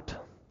get out.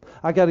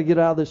 I got to get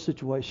out of this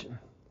situation.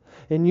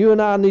 And you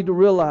and I need to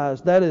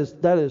realize that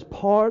is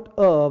part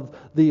of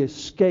the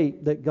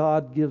escape that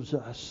God gives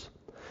us.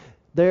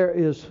 There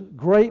is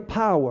great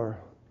power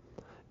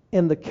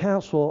in the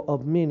counsel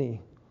of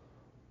many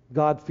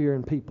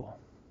God-fearing people.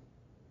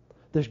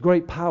 There's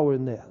great power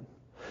in that.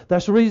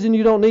 That's the reason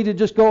you don't need to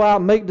just go out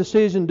and make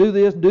decisions, do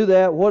this, do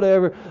that,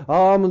 whatever.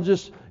 Oh, I'm going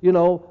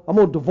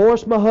to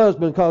divorce my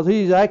husband because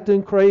he's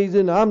acting crazy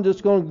and I'm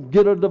just going to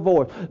get a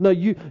divorce. No,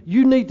 you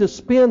need to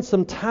spend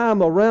some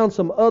time around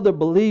some other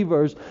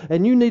believers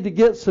and you need to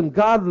get some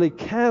godly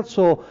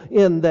counsel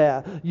in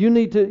that. You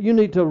need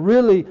to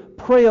really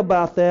pray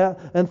about that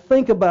and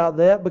think about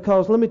that,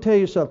 because let me tell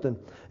you something.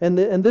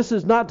 And this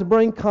is not to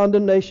bring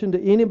condemnation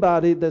to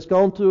anybody that's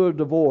gone through a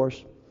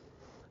divorce.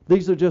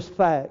 These are just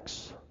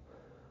facts.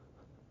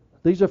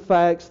 These are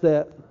facts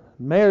that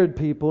married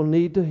people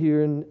need to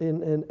hear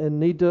and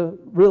need to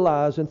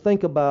realize and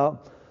think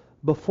about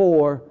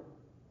before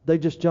they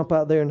just jump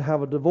out there and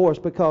have a divorce.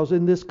 Because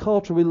in this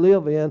culture we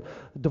live in,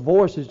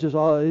 divorce is just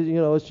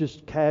it's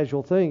just a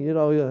casual thing.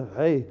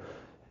 Hey,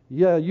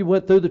 yeah, you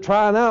went through the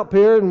trying out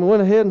period and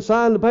went ahead and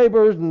signed the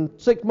papers, and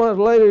 6 months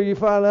later you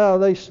find out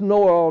they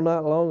snore all night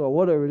long or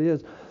whatever it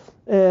is,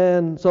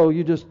 and so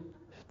you just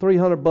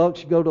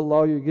 $300, you go to the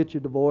lawyer, you get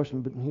your divorce,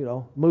 and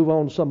move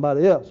on to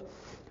somebody else.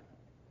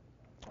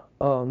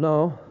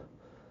 No.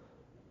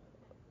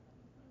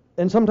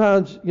 And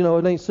sometimes,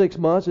 it ain't 6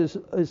 months,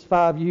 it's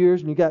 5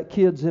 years, and you got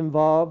kids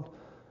involved,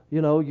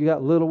 you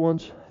got little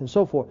ones, and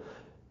so forth.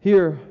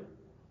 Here,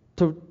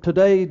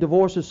 today,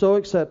 divorce is so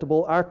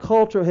acceptable. Our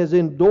culture has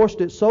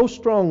endorsed it so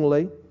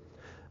strongly.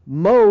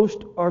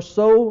 Most are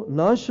so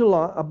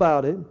nonchalant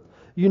about it.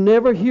 You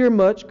never hear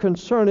much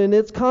concerning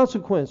its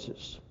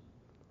consequences.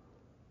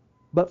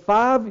 But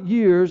 5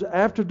 years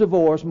after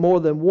divorce, more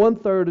than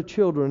 1/3 of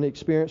children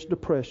experience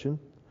depression.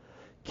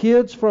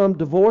 Kids from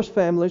divorced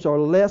families are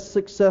less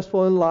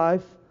successful in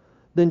life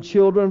than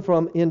children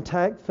from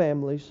intact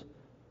families,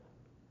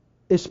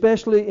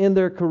 especially in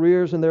their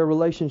careers and their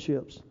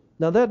relationships.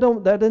 Now that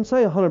didn't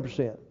say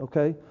 100%,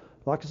 okay?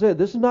 Like I said,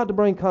 this is not to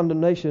bring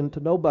condemnation to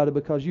nobody,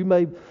 because you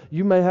may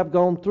have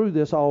gone through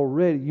this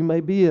already. You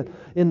may be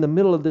in the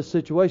middle of this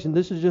situation.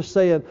 This is just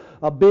saying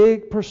a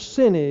big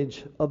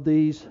percentage of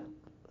these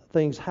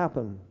things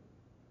happen.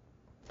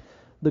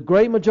 The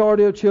great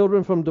majority of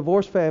children from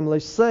divorced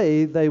families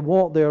say they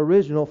want their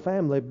original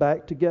family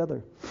back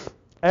together.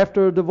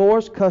 After a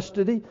divorce,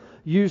 custody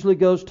usually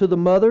goes to the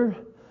mother,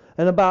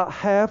 and about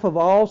half of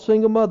all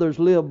single mothers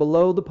live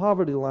below the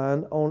poverty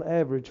line on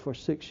average for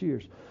 6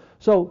 years.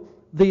 So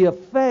the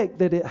effect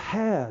that it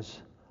has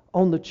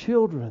on the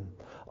children,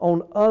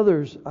 on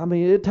others,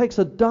 it takes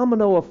a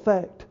domino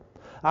effect.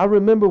 I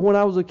remember when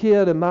I was a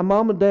kid, and my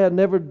mom and dad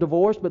never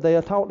divorced, but they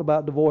had talked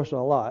about divorce a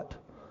lot.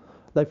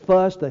 They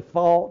fussed, they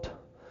fought.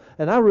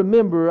 And I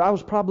remember I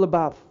was probably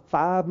about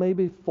 4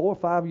 or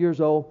 5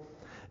 years old,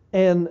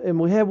 and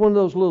we had one of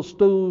those little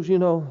stools,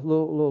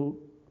 little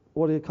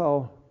what do you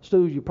call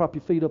stools you prop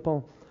your feet up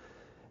on.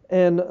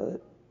 And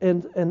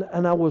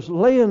And I was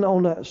laying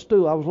on that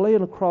stool. I was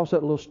laying across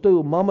that little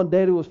stool. Mom and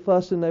Daddy was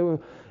fussing.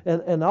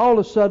 And all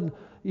of a sudden,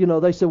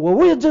 they said, well,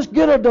 we'll just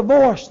get a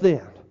divorce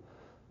then.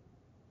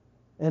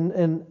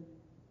 And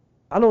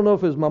I don't know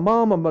if it was my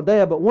mom or my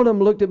dad, but one of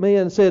them looked at me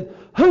and said,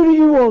 who do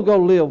you want to go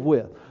live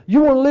with?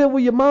 You want to live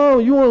with your mom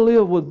or you want to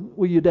live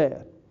with your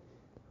dad?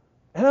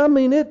 And I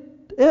mean, it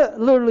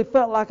literally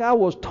felt like I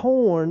was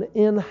torn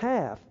in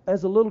half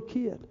as a little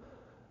kid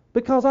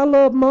because I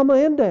loved Mama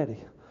and Daddy.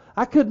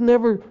 I could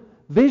never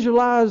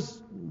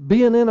visualize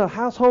being in a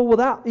household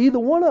without either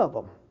one of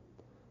them.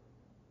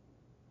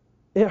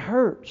 It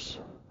hurts.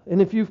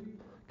 And if you've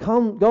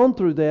gone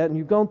through that and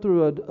you've gone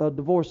through a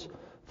divorce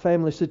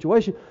family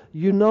situation,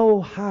 you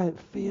know how it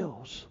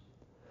feels.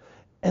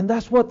 And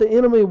that's what the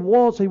enemy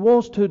wants. He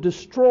wants to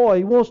destroy.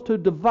 He wants to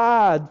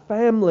divide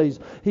families.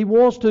 He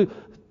wants to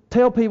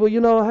tell people,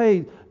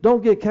 hey,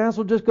 don't get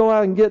canceled. Just go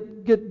out and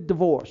get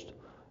divorced.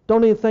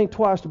 Don't even think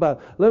twice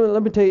about it.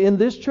 Let me tell you, in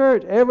this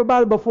church,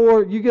 everybody,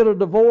 before you get a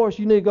divorce,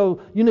 you need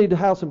to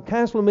have some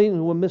counseling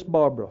meetings with Miss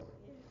Barbara.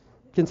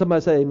 Can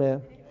somebody say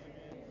amen?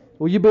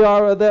 Will you be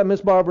all right with that,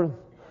 Miss Barbara?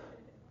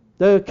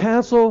 They'll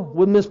counsel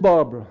with Miss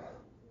Barbara.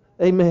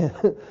 Amen.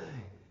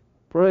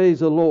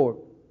 Praise the Lord.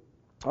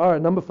 All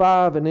right, number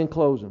 5, and in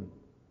closing.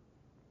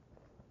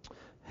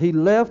 He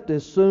left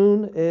as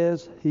soon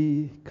as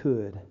he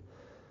could.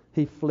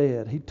 He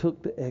fled. He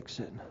took the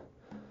exit.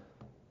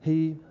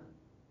 He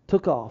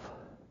took off.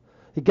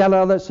 He got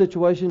out of that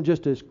situation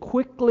just as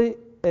quickly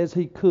as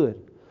he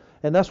could.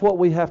 And that's what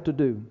we have to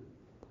do.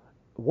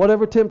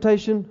 Whatever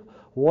temptation,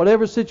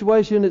 whatever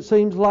situation it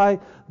seems like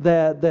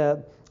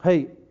that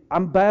hey,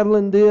 I'm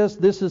battling this.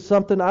 This is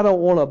something I don't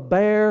want to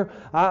bear.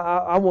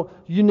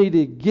 You need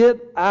to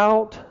get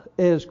out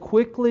as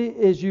quickly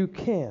as you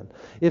can.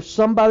 If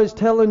somebody's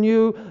telling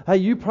you, hey,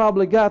 you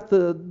probably got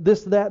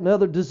this, that, and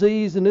other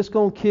disease, and it's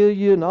going to kill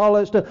you, and all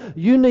that stuff,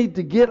 you need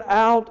to get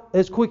out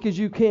as quick as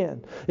you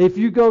can. If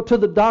you go to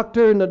the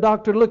doctor, and the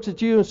doctor looks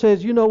at you and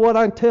says, you know what,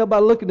 I can tell by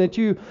looking at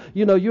you,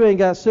 you ain't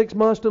got 6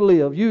 months to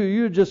live.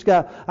 You just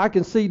got, I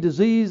can see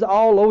disease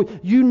all over.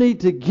 You need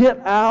to get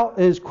out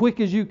as quick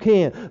as you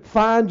can.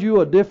 Find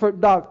you a different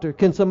doctor.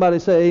 Can somebody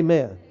say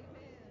amen?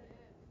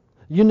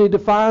 You need to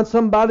find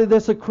somebody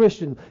that's a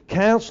Christian.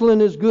 Counseling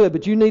is good,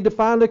 but you need to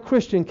find a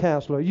Christian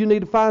counselor. You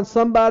need to find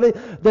somebody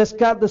that's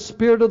got the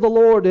Spirit of the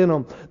Lord in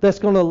them, that's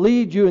going to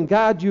lead you and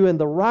guide you in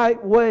the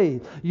right way.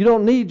 You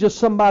don't need just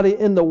somebody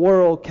in the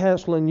world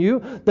counseling you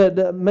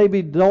that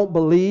maybe don't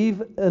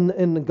believe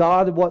in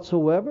God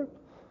whatsoever.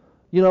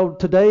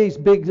 Today's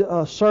big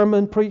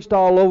sermon preached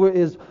all over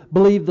is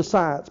believe the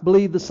science,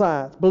 believe the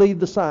science, believe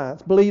the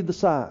science, believe the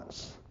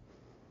science.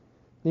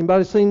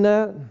 Anybody seen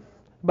that?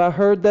 Anybody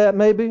heard that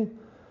maybe?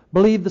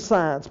 Believe the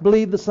science,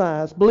 believe the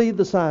science, believe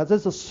the science.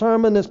 It's a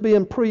sermon that's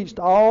being preached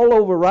all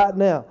over right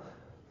now.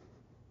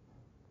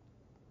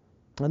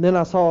 And then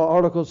I saw an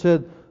article that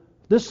said,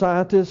 this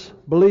scientist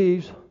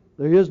believes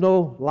there is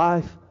no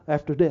life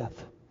after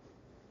death.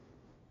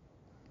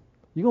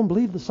 You going to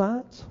believe the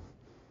science?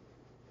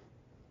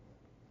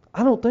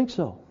 I don't think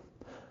so.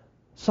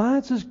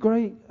 Science is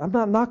great. I'm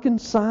not knocking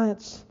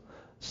science.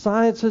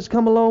 Science has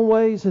come a long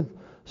ways, and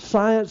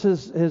science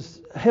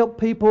has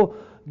helped people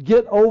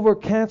get over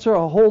cancer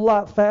a whole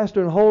lot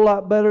faster and a whole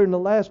lot better in the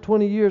last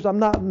 20 years. I'm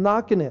not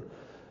knocking it.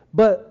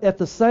 But at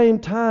the same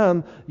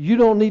time, you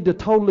don't need to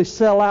totally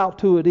sell out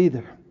to it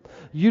either.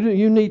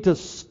 You need to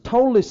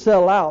totally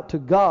sell out to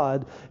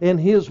God and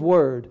His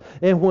Word.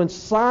 And when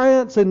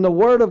science and the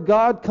Word of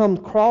God come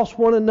across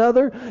one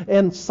another,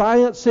 and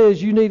science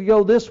says you need to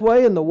go this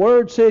way, and the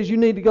Word says you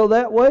need to go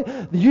that way,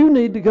 you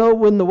need to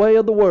go in the way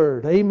of the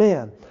Word.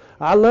 Amen.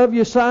 I love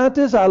you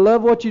scientists. I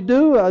love what you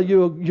do.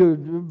 You're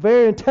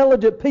very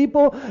intelligent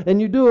people, and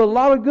you do a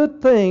lot of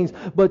good things.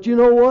 But you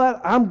know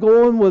what? I'm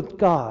going with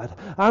God.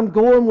 I'm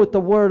going with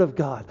the Word of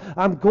God.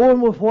 I'm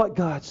going with what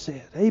God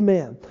said.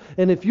 Amen.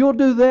 And if you'll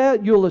do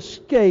that, you'll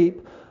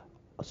escape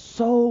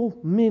so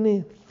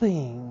many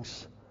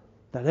things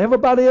that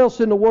everybody else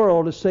in the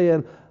world is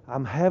saying,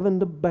 I'm having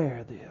to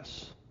bear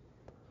this.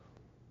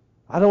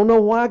 I don't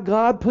know why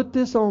God put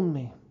this on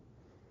me.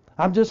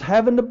 I'm just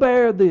having to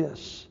bear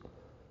this.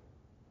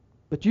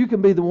 But you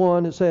can be the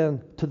one that's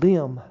saying to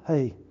them,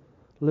 hey,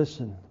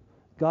 listen,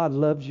 God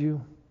loves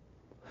you.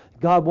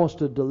 God wants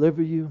to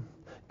deliver you.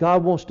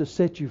 God wants to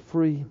set you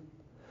free.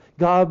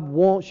 God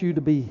wants you to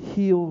be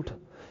healed.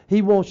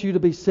 He wants you to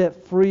be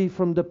set free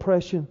from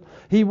depression.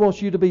 He wants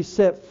you to be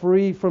set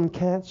free from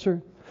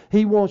cancer.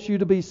 He wants you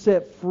to be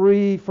set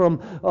free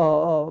from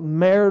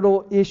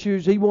marital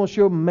issues. He wants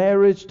your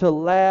marriage to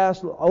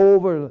last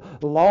over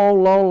a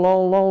long, long,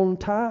 long, long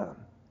time.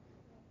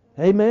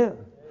 Amen.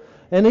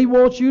 And He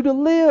wants you to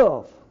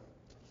live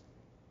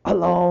a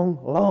long,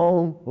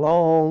 long,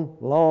 long,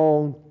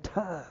 long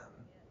time.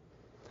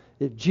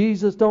 If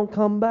Jesus don't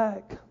come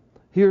back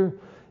here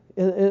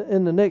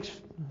in the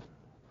next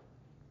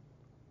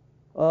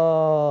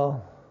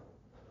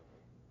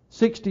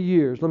 60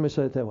 years, let me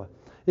say it that way.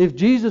 If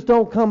Jesus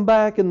don't come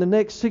back in the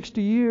next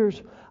 60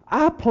 years,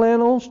 I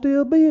plan on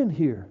still being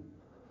here.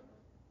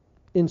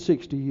 in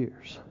 60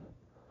 years.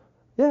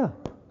 Yeah.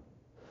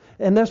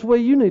 And that's the way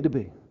you need to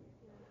be.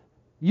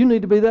 You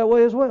need to be that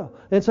way as well.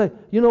 And say,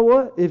 you know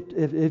what?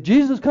 If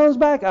Jesus comes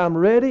back, I'm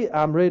ready.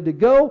 I'm ready to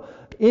go.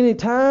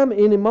 Anytime,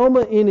 any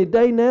moment, any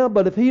day now.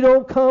 But if he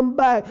don't come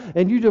back,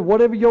 and you just,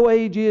 whatever your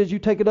age is, you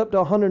take it up to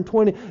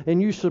 120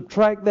 and you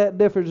subtract that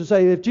difference and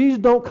say, if Jesus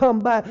don't come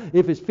back,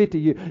 if it's 50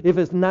 years, if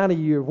it's 90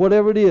 years,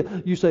 whatever it is,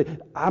 you say,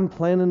 I'm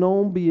planning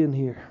on being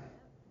here.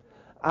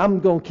 I'm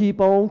going to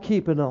keep on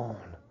keeping on.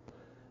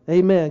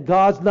 Amen.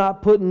 God's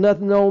not putting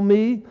nothing on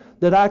me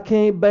that I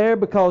can't bear,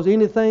 because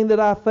anything that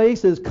I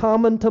face is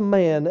common to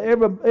man.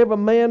 Every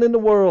man in the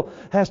world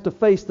has to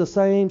face the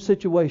same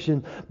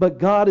situation. But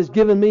God has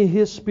given me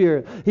His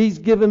Spirit. He's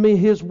given me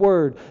His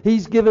Word.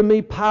 He's given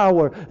me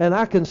power. And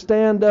I can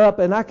stand up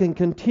and I can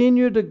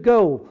continue to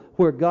go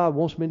where God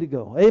wants me to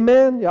go.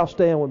 Amen? Y'all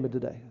stand with me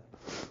today.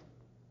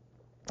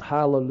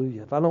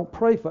 Hallelujah. If I don't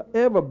pray for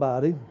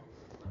everybody,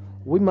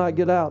 we might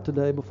get out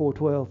today before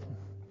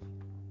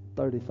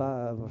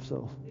 12:35 or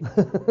so.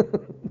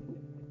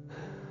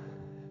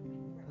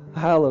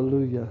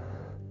 Hallelujah.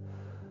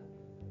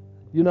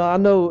 You know, I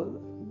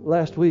know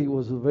last week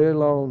was a very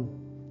long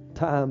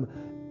time,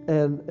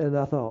 and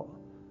I thought,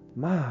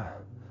 my,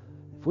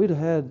 if we'd have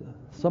had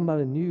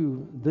somebody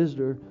new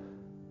visitor,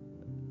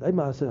 they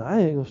might have said, I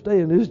ain't gonna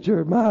stay in this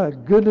church. My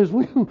goodness,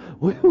 we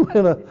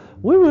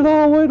went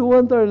all the way to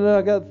 1:30, and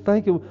I got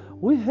thinking,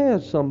 we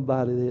had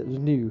somebody that was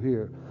new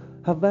here,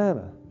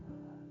 Havana,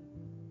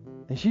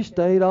 and she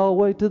stayed all the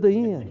way to the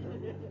end,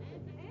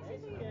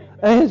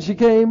 and she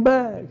came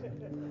back.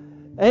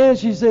 And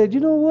she said, you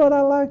know what,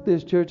 I like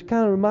this church. It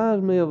kind of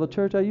reminds me of a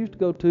church I used to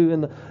go to.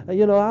 And,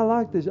 you know, I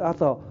like this. I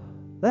thought,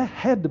 that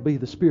had to be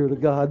the Spirit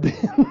of God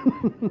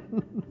then.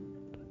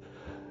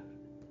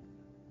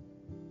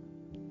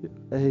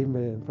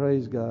 Amen.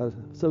 Praise God.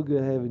 So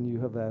good having you,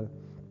 Havana.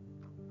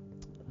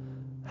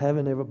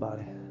 Having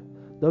everybody.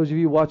 Those of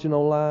you watching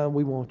online,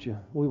 we want you.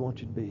 We want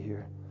you to be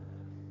here.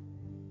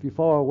 If you're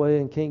far away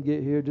and can't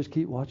get here, just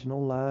keep watching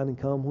online and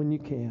come when you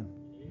can.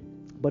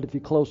 But if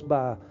you're close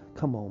by,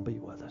 come on, be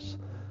with us.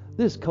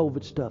 This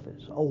COVID stuff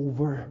is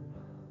over.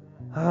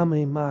 I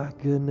mean, my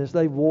goodness,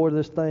 they wore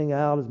this thing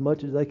out as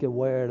much as they could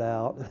wear it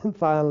out. And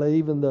finally,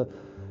 even the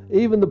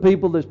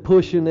people that's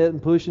pushing it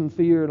and pushing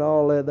fear and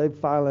all that, they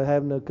finally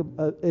having to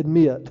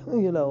admit,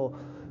 you know,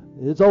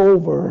 it's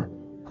over.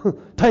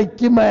 Take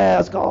your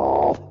mask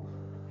off.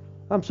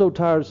 I'm so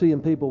tired of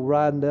seeing people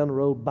riding down the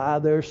road by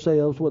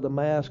themselves with a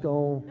mask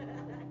on.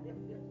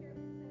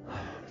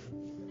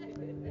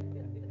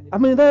 I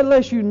mean, that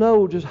lets you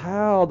know just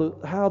how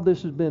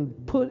this has been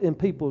put in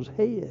people's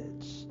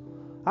heads.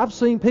 I've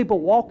seen people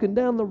walking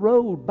down the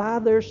road by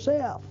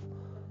themselves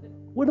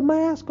with a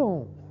mask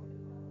on,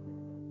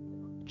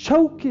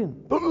 choking.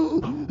 I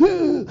don't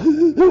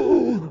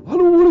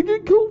want to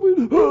get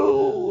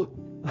COVID.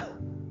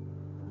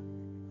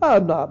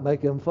 I'm not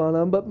making fun of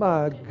them, but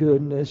my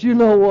goodness, you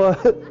know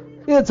what?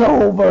 It's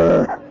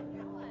over.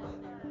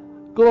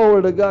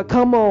 Glory to God.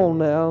 Come on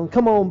now.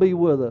 Come on, be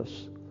with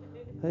us.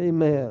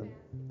 Amen.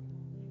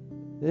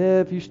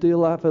 Yeah, if you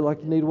still feel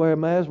like you need to wear a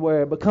mask,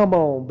 wear it. But come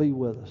on, be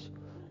with us.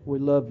 We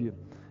love you.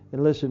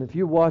 And listen, if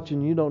you're watching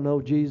and you don't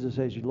know Jesus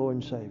as your Lord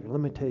and Savior,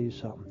 let me tell you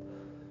something.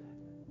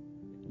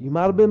 You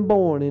might have been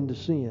born into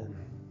sin.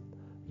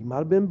 You might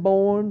have been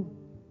born,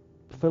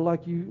 feel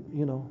like you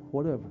know,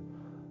 whatever.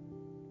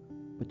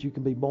 But you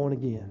can be born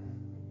again.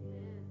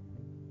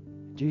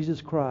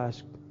 Jesus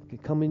Christ can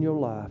come in your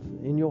life,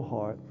 in your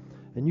heart,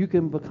 and you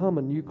can become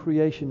a new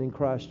creation in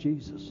Christ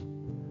Jesus.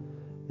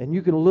 And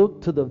you can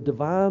look to the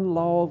divine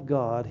law of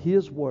God,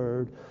 His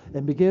Word,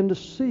 and begin to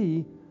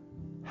see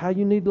how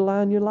you need to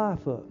line your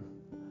life up.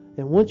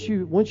 And once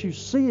you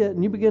see it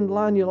and you begin to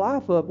line your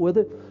life up with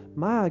it,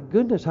 my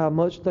goodness, how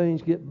much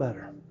things get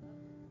better.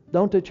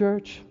 Don't they,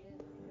 church?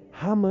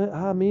 How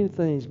many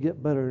things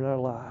get better in our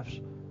lives?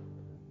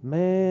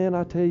 Man,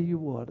 I tell you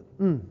what.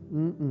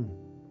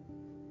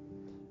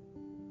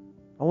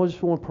 I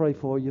just want to pray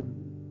for you.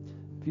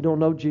 If you don't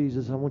know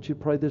Jesus, I want you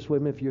to pray this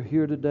with me. If you're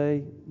here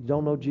today, you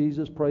don't know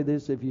Jesus, pray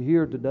this. If you're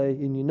here today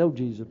and you know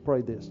Jesus,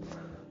 pray this.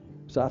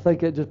 So I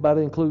think that just about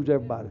includes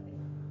everybody.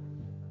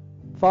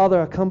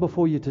 Father, I come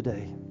before you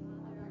today.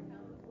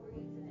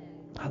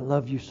 I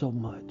love you so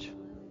much.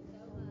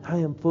 I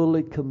am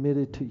fully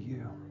committed to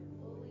you.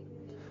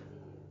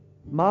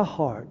 My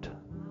heart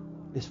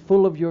is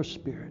full of your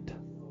Spirit.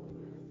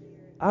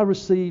 I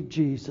receive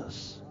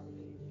Jesus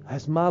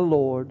as my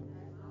Lord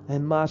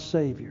and my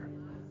Savior.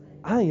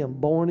 I am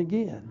born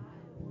again.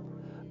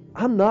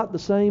 I'm not the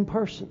same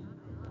person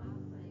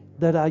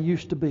that I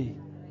used to be.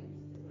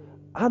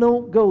 I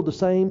don't go the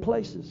same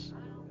places.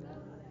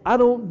 I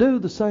don't do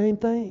the same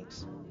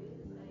things.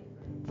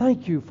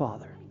 Thank you,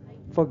 Father,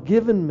 for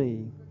giving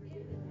me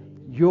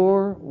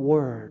your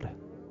word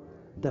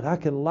that I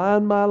can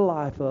line my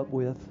life up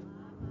with,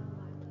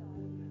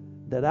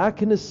 that I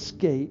can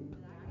escape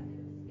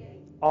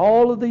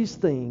all of these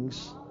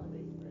things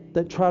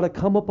that try to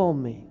come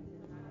upon me,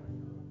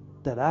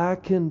 that I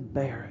can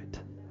bear it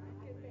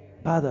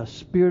by the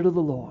Spirit of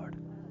the Lord.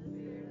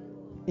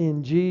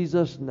 in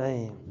Jesus'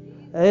 name.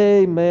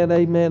 Amen,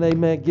 amen,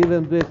 amen. Give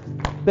him the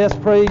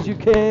best praise you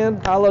can.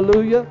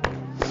 Hallelujah.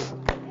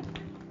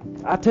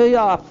 I tell you,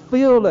 I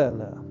feel that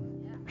now.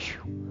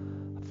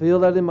 I feel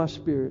that in my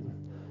spirit.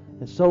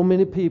 And so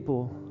many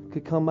people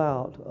could come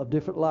out of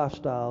different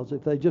lifestyles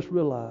if they just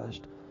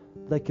realized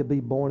they could be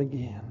born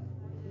again.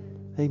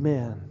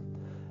 Amen.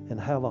 And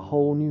have a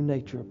whole new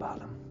nature about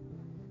them.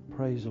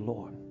 Praise the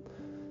Lord.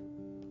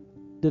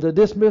 Did I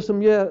dismiss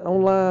them yet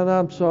online?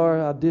 I'm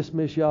sorry. I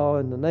dismiss y'all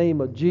in the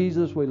name of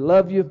Jesus. We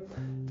love you.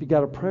 If you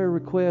got a prayer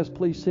request,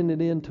 please send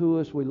it in to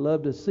us. We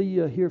love to see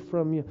you, hear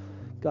from you.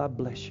 God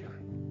bless you.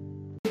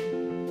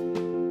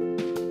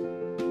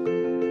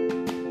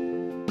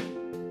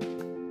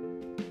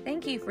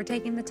 Thank you for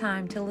taking the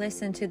time to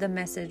listen to the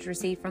message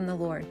received from the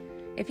Lord.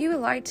 If you would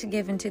like to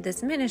give into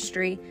this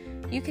ministry,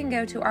 you can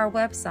go to our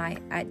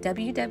website at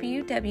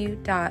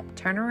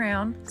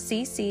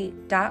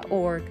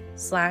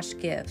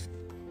www.turnaroundcc.org/give.